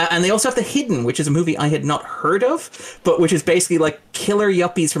 And they also have The Hidden, which is a movie I had not heard of, but which is basically like killer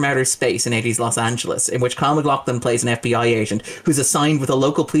yuppies from outer space in 80s Los Angeles, in which Kyle MacLachlan plays an FBI agent who's assigned with a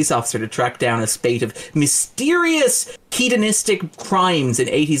local police officer to track down a spate of mysterious hedonistic crimes in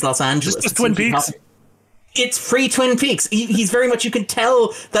 80s Los Angeles. Just Twin Peaks. It's free Twin Peaks. He's very much, you can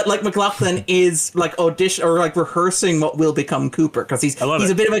tell that like MacLachlan is like audition or like rehearsing what will become Cooper, because he's a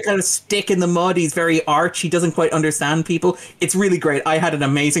bit of a kind of stick in the mud. He's very arch. He doesn't quite understand people. It's really great. I had an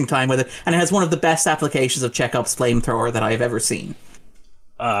amazing time with it, and it has one of the best applications of Chekhov's flamethrower that I've ever seen.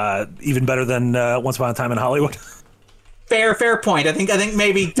 Even better than Once Upon a Time in Hollywood. Fair point. I think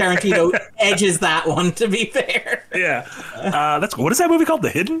maybe Tarantino edges that one, to be fair. Yeah. That's what is that movie called? The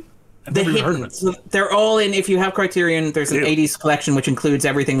Hidden? The Hidden. So they're all in. If you have Criterion, there's an 80s collection which includes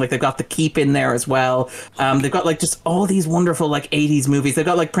everything. Like they've got The Keep in there as well. They've got like just all these wonderful like 80s movies. They've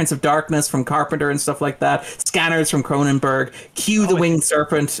got like Prince of Darkness from Carpenter and stuff like that. Scanners from Cronenberg. Q the Winged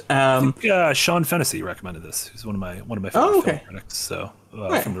Serpent. I think, Sean Fennessy recommended this. He's one of my favorite film critics. So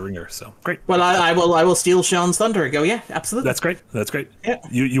from The Ringer. So great. Well, I will steal Sean's thunder and go. Yeah, absolutely. That's great. Yeah.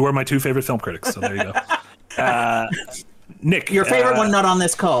 You were my two favorite film critics. So there you go. Nick, your favorite one not on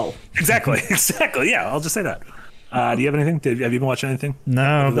this call. Exactly. Yeah, I'll just say that. Do you have anything? Have you been watching anything?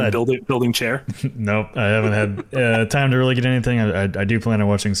 No. Building chair? Nope. I haven't had time to really get anything. I do plan on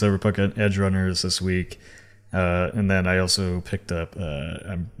watching Cyberpunk Edge Runners this week. And then I also picked up,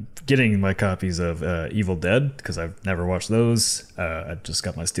 I'm getting my copies of Evil Dead, because I've never watched those. I just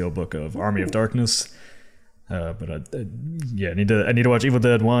got my steelbook of Army of Darkness. But I need to watch Evil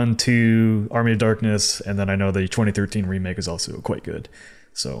Dead 1, 2, Army of Darkness, and then I know the 2013 remake is also quite good.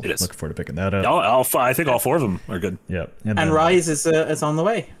 So looking forward to picking that up. I think all four of them are good. Yeah, and Rise is on the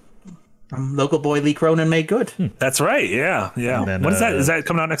way. Local boy Lee Cronin made good. That's right. Yeah. Then, when is that? Is that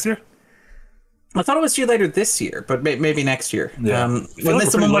coming out next year? I thought it was due later this year, but maybe next year. Yeah.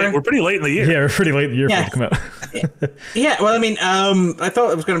 We're pretty late in the year. Yeah, we're pretty late in the year for it to come out. Yeah, well, I mean, I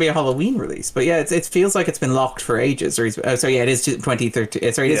thought it was going to be a Halloween release, but yeah, it feels like it's been locked for ages. It is 2013.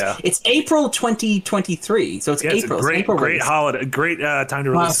 It's April 2023, so it's April. It's a great holiday, great time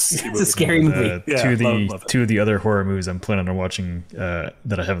to release. It's a scary movie. Two of the other horror movies I'm planning on watching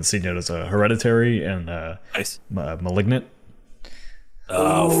that I haven't seen yet is Hereditary and Malignant.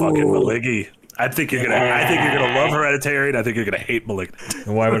 Oh, fucking Maliggy. I think you're gonna love Hereditary, and I think you're gonna hate Malignant.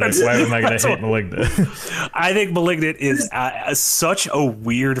 Why am I gonna hate Malignant? I think Malignant is such a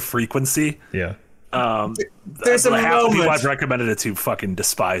weird frequency. Yeah. There's a moment people I've recommended it to fucking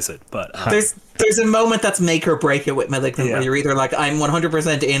despise it, but there's a moment that's make or break it with Malignant, where you're either like, I'm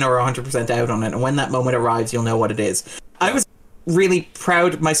 100% in or 100% out on it, and when that moment arrives, you'll know what it is. I was really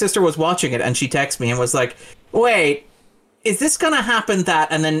proud. My sister was watching it, and she texted me and was like, "Wait, is this gonna happen?"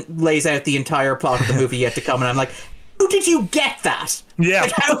 And then lays out the entire plot of the movie yet to come, and I'm like, how did you get that? Yeah.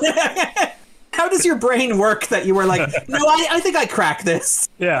 Like, how does your brain work that you were like, no, I think I cracked this.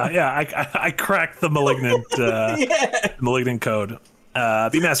 Yeah, I cracked the Malignant Malignant code.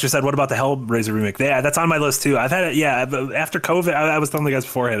 B-Master said, what about the Hellraiser remake? Yeah, that's on my list too. I've had it, after COVID, I was telling the guys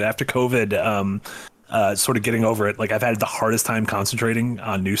beforehand, after COVID, sort of getting over it. Like I've had the hardest time concentrating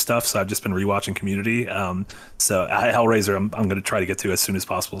on new stuff, so I've just been rewatching Community. So Hellraiser, I'm going to try to get to as soon as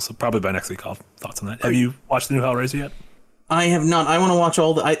possible. So probably by next week, I'll have thoughts on that. Have you watched the new Hellraiser yet? I have not. I want to watch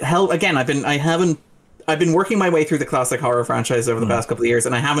all the I've been working my way through the classic horror franchise over the past couple of years,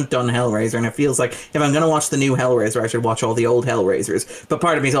 and I haven't done Hellraiser, and it feels like if I'm going to watch the new Hellraiser, I should watch all the old Hellraisers. But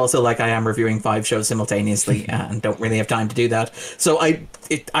part of me is also like I am reviewing 5 shows simultaneously and don't really have time to do that. So I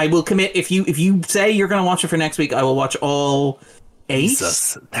will commit. If you say you're going to watch it for next week, I will watch all 8.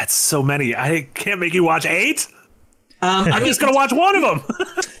 Jesus, that's so many. I can't make you watch 8. I'm I'm just going to watch one of them.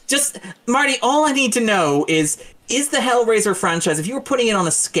 Just, Marty, all I need to know is the Hellraiser franchise, if you were putting it on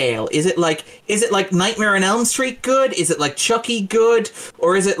a scale, is it like Nightmare on Elm Street good? Is it like Chucky good?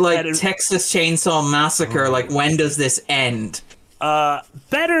 Or is it like Texas Chainsaw Massacre? Like, when does this end?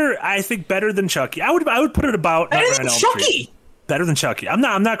 Better, I think better than Chucky. I would put it about Better Nightmare than on Elm Chucky? Street. Better than Chucky. I'm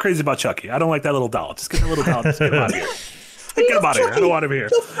not crazy about Chucky. I don't like that little doll. Just get the little doll. Just get him out of here. Get him out of here. I don't want him here.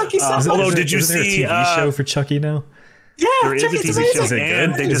 Although, did you see there a TV show for Chucky now? Yeah, there is a Chucky's TV amazing. show. Is it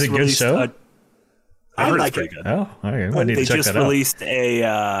And good? they Is just it a good released show? I heard like it's pretty good. Oh, okay. I need They to check just that out. released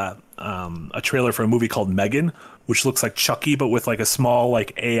a trailer for a movie called Megan, which looks like Chucky but with like a small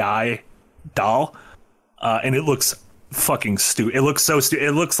like AI doll, and it looks fucking stupid. It looks so stupid.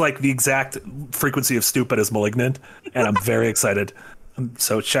 It looks like the exact frequency of stupid as Malignant, and I'm very excited.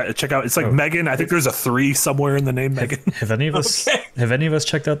 So check out. It's like Megan. I think there's a 3 somewhere in the name Megan. Have any of us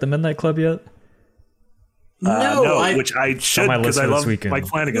checked out the Midnight Club yet? No, which I should my because list I for this love weekend. Mike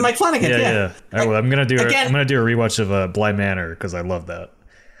Flanagan. Mike Flanagan, yeah. All right, well, I'm gonna do a Again- rewatch of Bly Manor because I love that.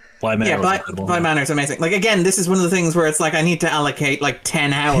 Bly Manor Yeah, was incredible. Bly Manor's amazing. Like, again, this is one of the things where it's like I need to allocate like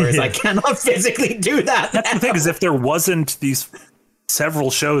 10 hours. I cannot physically do that. That's the thing is if there wasn't these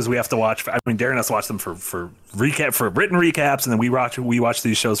several shows we have to watch. I mean, Darren has to watch them for written recaps, and then we watch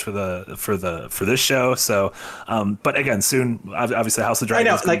these shows for this show. So, but again, soon, obviously, House of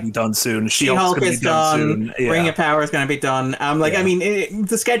Dragon is going to be done soon. She-Hulk is done. Soon. Yeah. Ring of Power is going to be done. I mean,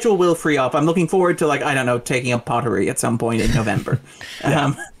 the schedule will free up. I'm looking forward to taking up pottery at some point in November.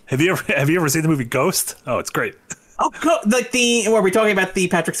 Have you ever seen the movie Ghost? Oh, it's great. Oh, were we talking about the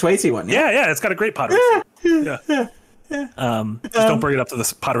Patrick Swayze one? Yeah, it's got a great pottery. Yeah. Just don't bring it up to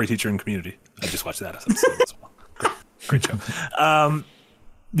this pottery teacher in Community. I just watched that episode as well. Great show.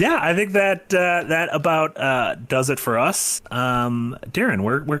 I think that about does it for us. Darren,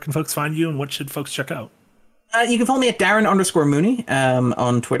 where can folks find you, and what should folks check out? You can follow me at Darren_Mooney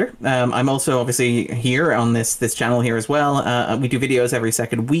on Twitter. I'm also obviously here on this channel here as well. We do videos every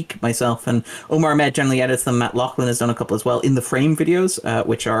second week. Myself and Omar Ahmed generally edits them. Matt Lachlan has done a couple as well. In the Frame videos,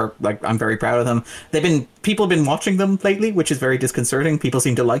 which are I'm very proud of them. People have been watching them lately, which is very disconcerting. People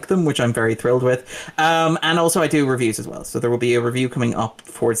seem to like them, which I'm very thrilled with. And also I do reviews as well. So there will be a review coming up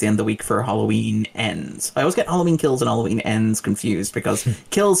towards the end of the week for Halloween Ends. I always get Halloween Kills and Halloween Ends confused because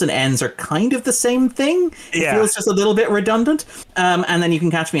Kills and Ends are kind of the same thing. It feels just a little bit redundant. And then you can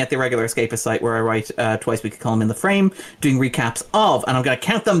catch me at the regular Escapist site where I write twice a week a column in the Frame, doing recaps of, and I'm going to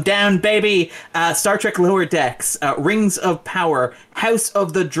count them down, baby, Star Trek Lower Decks, Rings of Power, House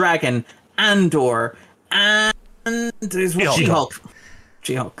of the Dragon, Andor, and there's She-Hulk.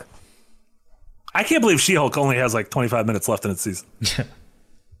 She-Hulk. I can't believe She-Hulk only has like 25 minutes left in its season.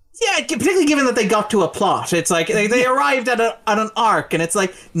 Yeah, particularly given that they got to a plot. It's like they arrived at an arc, and it's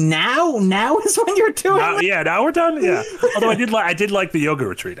like now is when you're doing it. Now we're done. Yeah. Although I did like the yoga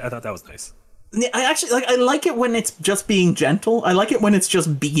retreat. I thought that was nice. I actually I like it when it's just being gentle. I like it when it's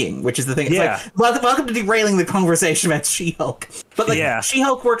just being, which is the thing. It's like welcome to derailing the conversation about She-Hulk. But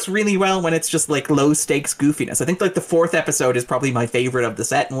She-Hulk works really well when it's just like low stakes goofiness. I think the 4th episode is probably my favorite of the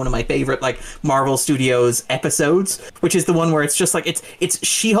set and one of my favorite Marvel Studios episodes, which is the one where it's just like it's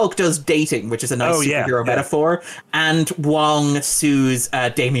She-Hulk does dating, which is a nice superhero metaphor, and Wong sues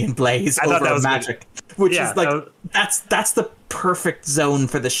Damian Blaze over magic. Which is that's the perfect zone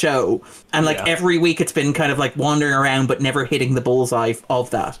for the show, and every week it's been kind of wandering around but never hitting the bullseye of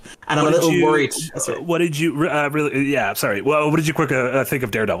that, and I'm a little worried. What did you really? Yeah, sorry. Well, what did you think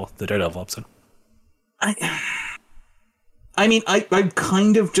of Daredevil, the Daredevil episode? I mean, I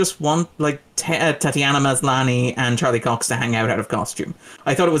kind of just want Tatiana Maslany and Charlie Cox to hang out of costume.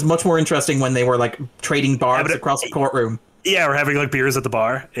 I thought it was much more interesting when they were trading barbs across the courtroom. Yeah, or having beers at the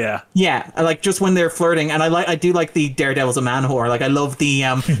bar. Yeah. Yeah, just when they're flirting, and I do like the Daredevil's a man whore. I love the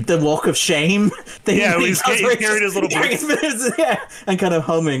the walk of shame. He's carrying his little boots. And kind of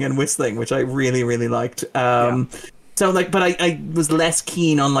humming and whistling, which I really, really liked. So but I was less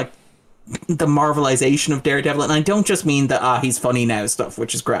keen on the Marvelization of Daredevil, and I don't just mean the he's funny now stuff,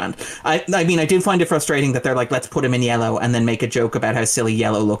 which is grand. I mean, I do find it frustrating that they're like, let's put him in yellow and then make a joke about how silly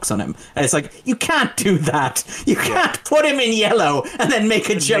yellow looks on him. And it's like, you can't do that. You can't put him in yellow and then make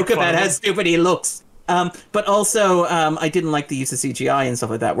a joke about how stupid he looks. But also, I didn't like the use of CGI and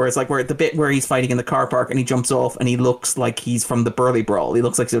stuff like that, where it's like where the bit where he's fighting in the car park and he jumps off and he looks like he's from the Burly Brawl. He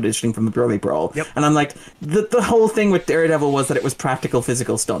looks like he's auditioning from the Burly Brawl. Yep. And I'm like, the whole thing with Daredevil was that it was practical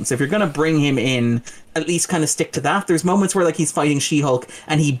physical stunts. If you're going to bring him in, at least kind of stick to that. There's moments where like he's fighting She-Hulk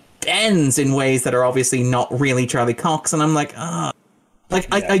and he bends in ways that are obviously not really Charlie Cox. And I'm like, Like,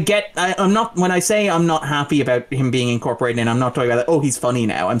 yeah. I'm not, when I say I'm not happy about him being incorporated in, I'm not talking about, he's funny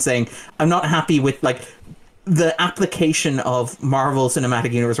now. I'm saying I'm not happy with, like, the application of Marvel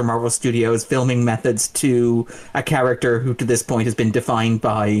Cinematic Universe or Marvel Studios filming methods to a character who to this point has been defined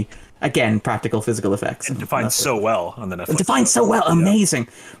by, again, practical physical effects. And defined so well on the Netflix. Defined so well. Amazing.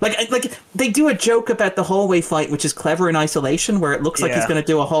 Yeah. Like they do a joke about the hallway fight, which is clever in isolation, where it looks like he's going to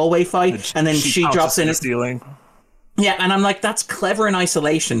do a hallway fight, and then she drops in. Stealing. Yeah, and I'm like, that's clever in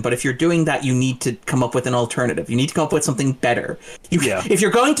isolation, but if you're doing that, you need to come up with an alternative. You need to come up with something better. If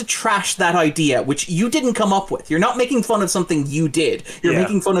you're going to trash that idea, which you didn't come up with, you're not making fun of something you did. You're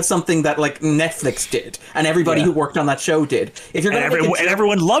making fun of something that, like, Netflix did, and everybody who worked on that show did. If you're and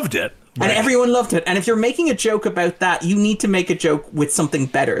everyone loved it. And everyone loved it. And if you're making a joke about that, you need to make a joke with something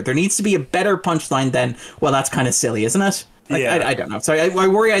better. There needs to be a better punchline than, well, that's kind of silly, isn't it? Like, I don't know. So I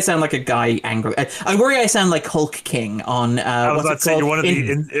worry I sound like a guy angry. I worry I sound like Hulk King on I was about to say you're one of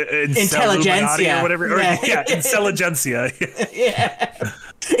the Intelligentsia or whatever. Intelligentsia. Yeah.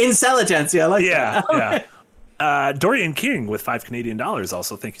 Intelligentsia. I like that. Yeah. Dorian King with $5 Canadian.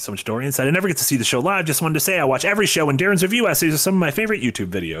 Also, thank you so much, Dorian. Said I never get to see the show live. Just wanted to say I watch every show, and Darren's review essays are some of my favorite YouTube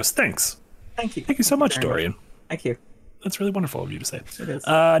videos. Thanks. Thank you. Thank you so much, Dorian. Thank you. That's really wonderful of you to say. It is.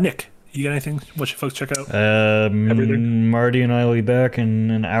 Nick, you got anything? What should folks check out? Everything. Marty and I will be back in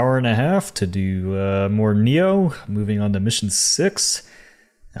an hour and a half to do more Neo. Moving on to Mission 6.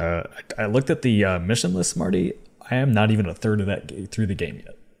 I looked at the mission list, Marty. I am not even a third of that through the game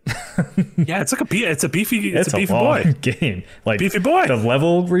yet. Yeah, it's like it's a beefy long boy game. Like beefy boy. The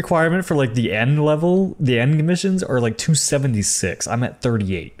level requirement for like the end missions are like 276. I'm at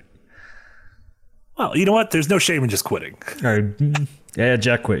 38. Well, you know what? There's no shame in just quitting. Yeah,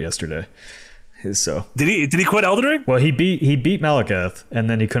 Jack quit yesterday. So did he quit Elden Ring? Well, he beat Malekith, and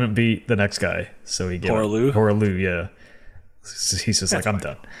then he couldn't beat the next guy, so he gave Horaloo, yeah. He's just like, I'm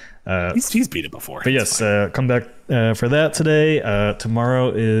done. He's beat it before. But yes, come back for that today.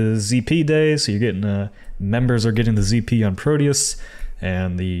 Tomorrow is ZP day, so you're getting members are getting the ZP on Proteus,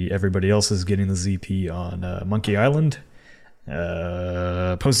 and everybody else is getting the ZP on Monkey Island.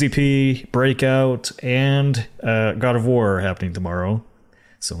 Post ZP, Breakout, and God of War are happening tomorrow.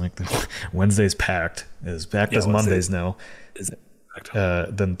 So like Wednesday's packed. As packed as Mondays now.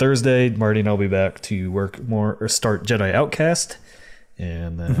 Then Thursday, Marty and I'll be back to work more or start Jedi Outcast.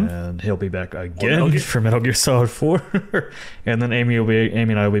 And then he'll be back again for Metal Gear Solid 4. And then Amy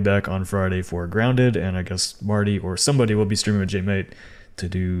and I will be back on Friday for Grounded. And I guess Marty or somebody will be streaming with JMate to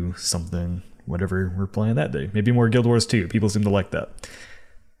do something, whatever we're playing that day. Maybe more Guild Wars 2. People seem to like that.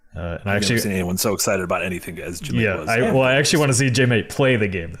 And I actually seen anyone so excited about anything as JMate was. I actually want to see JMate play the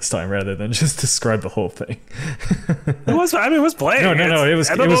game this time rather than just describe the whole thing. It was playing. No, it was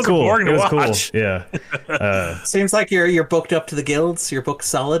cool. It was cool. Yeah. Seems like you're booked up to the guilds. You're booked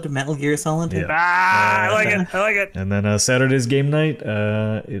solid, Metal Gear Solid. Yeah. I like it. And then Saturday's game night.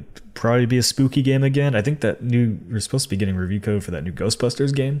 It'd probably be a spooky game again. I think we're supposed to be getting review code for that new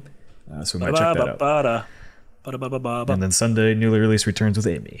Ghostbusters game. So we might check that out. And then Sunday, newly released Returns with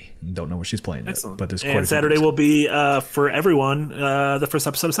Amy. Don't know what she's playing yet, but there's quite a few Saturday will be for everyone the first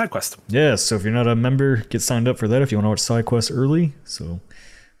episode of SideQuest. Yeah, so if you're not a member, get signed up for that if you want to watch SideQuest early. So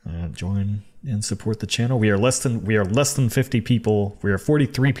join and support the channel. We are less than 50 people. We are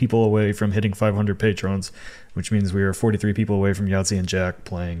 43 people away from hitting 500 patrons, which means we are 43 people away from Yahtzee and Jack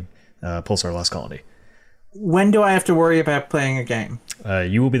playing Pulsar Lost Colony. When do I have to worry about playing a game?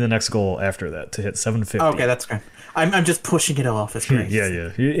 You will be the next goal after that to hit 750. Okay, that's great. I'm just pushing it off. It's great. Yeah.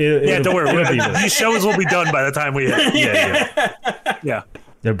 Don't worry. These shows will be done by the time we hit. Yeah.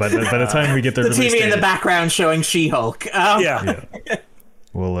 By the time we get there, the TV in the background showing She-Hulk. Yeah.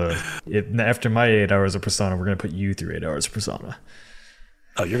 Well, after my 8 hours of Persona, we're gonna put you through 8 hours of Persona.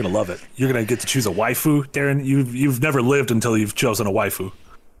 Oh, you're gonna love it. You're gonna get to choose a waifu, Darren. You've never lived until you've chosen a waifu.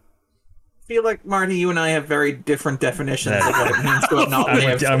 I feel like, Marty, you and I have very different definitions of what it means to have not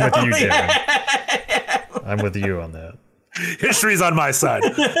lived. I'm with you, Darren. I'm with you on that. History's on my side.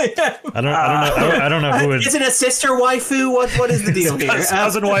 I don't know who would. Is it a sister waifu? What is the deal here?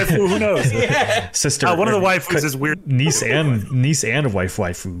 Cousin waifu? Who knows? Sister. One of the waifus is weird. Niece and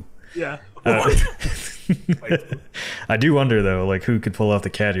waifu. Yeah. I do wonder though, like who could pull off the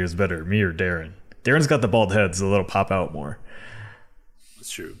cat ears better, me or Darren? Darren's got the bald head, so it'll pop out more. That's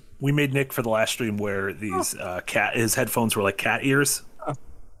true. We made Nick for the last stream wear these his headphones were like cat ears,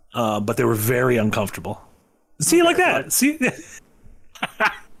 but they were very uncomfortable. See, like that. See.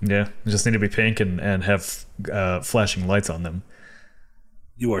 Yeah, just need to be pink and have flashing lights on them.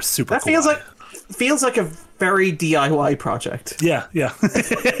 You are super. That feels like a very DIY project. Yeah. You're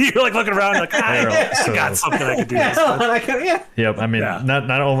like looking around, like I got something I could do. Yeah. Yep. I mean,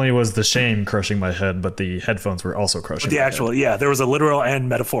 not only was the shame crushing my head, but the headphones were also crushing. The my actual, head. Yeah, there was a literal and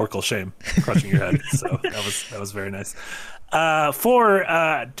metaphorical shame crushing your head. So that was very nice. For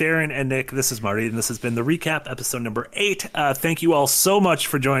Darren and Nick, this is Marty, and this has been the recap, episode number 8. Thank you all so much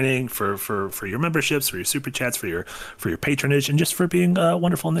for joining, for your memberships, for your super chats, for your patronage, and just for being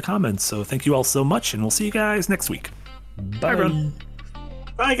wonderful in the comments. So thank you all so much, and we'll see you guys next week. Bye everyone.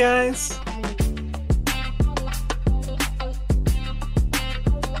 Bye, guys.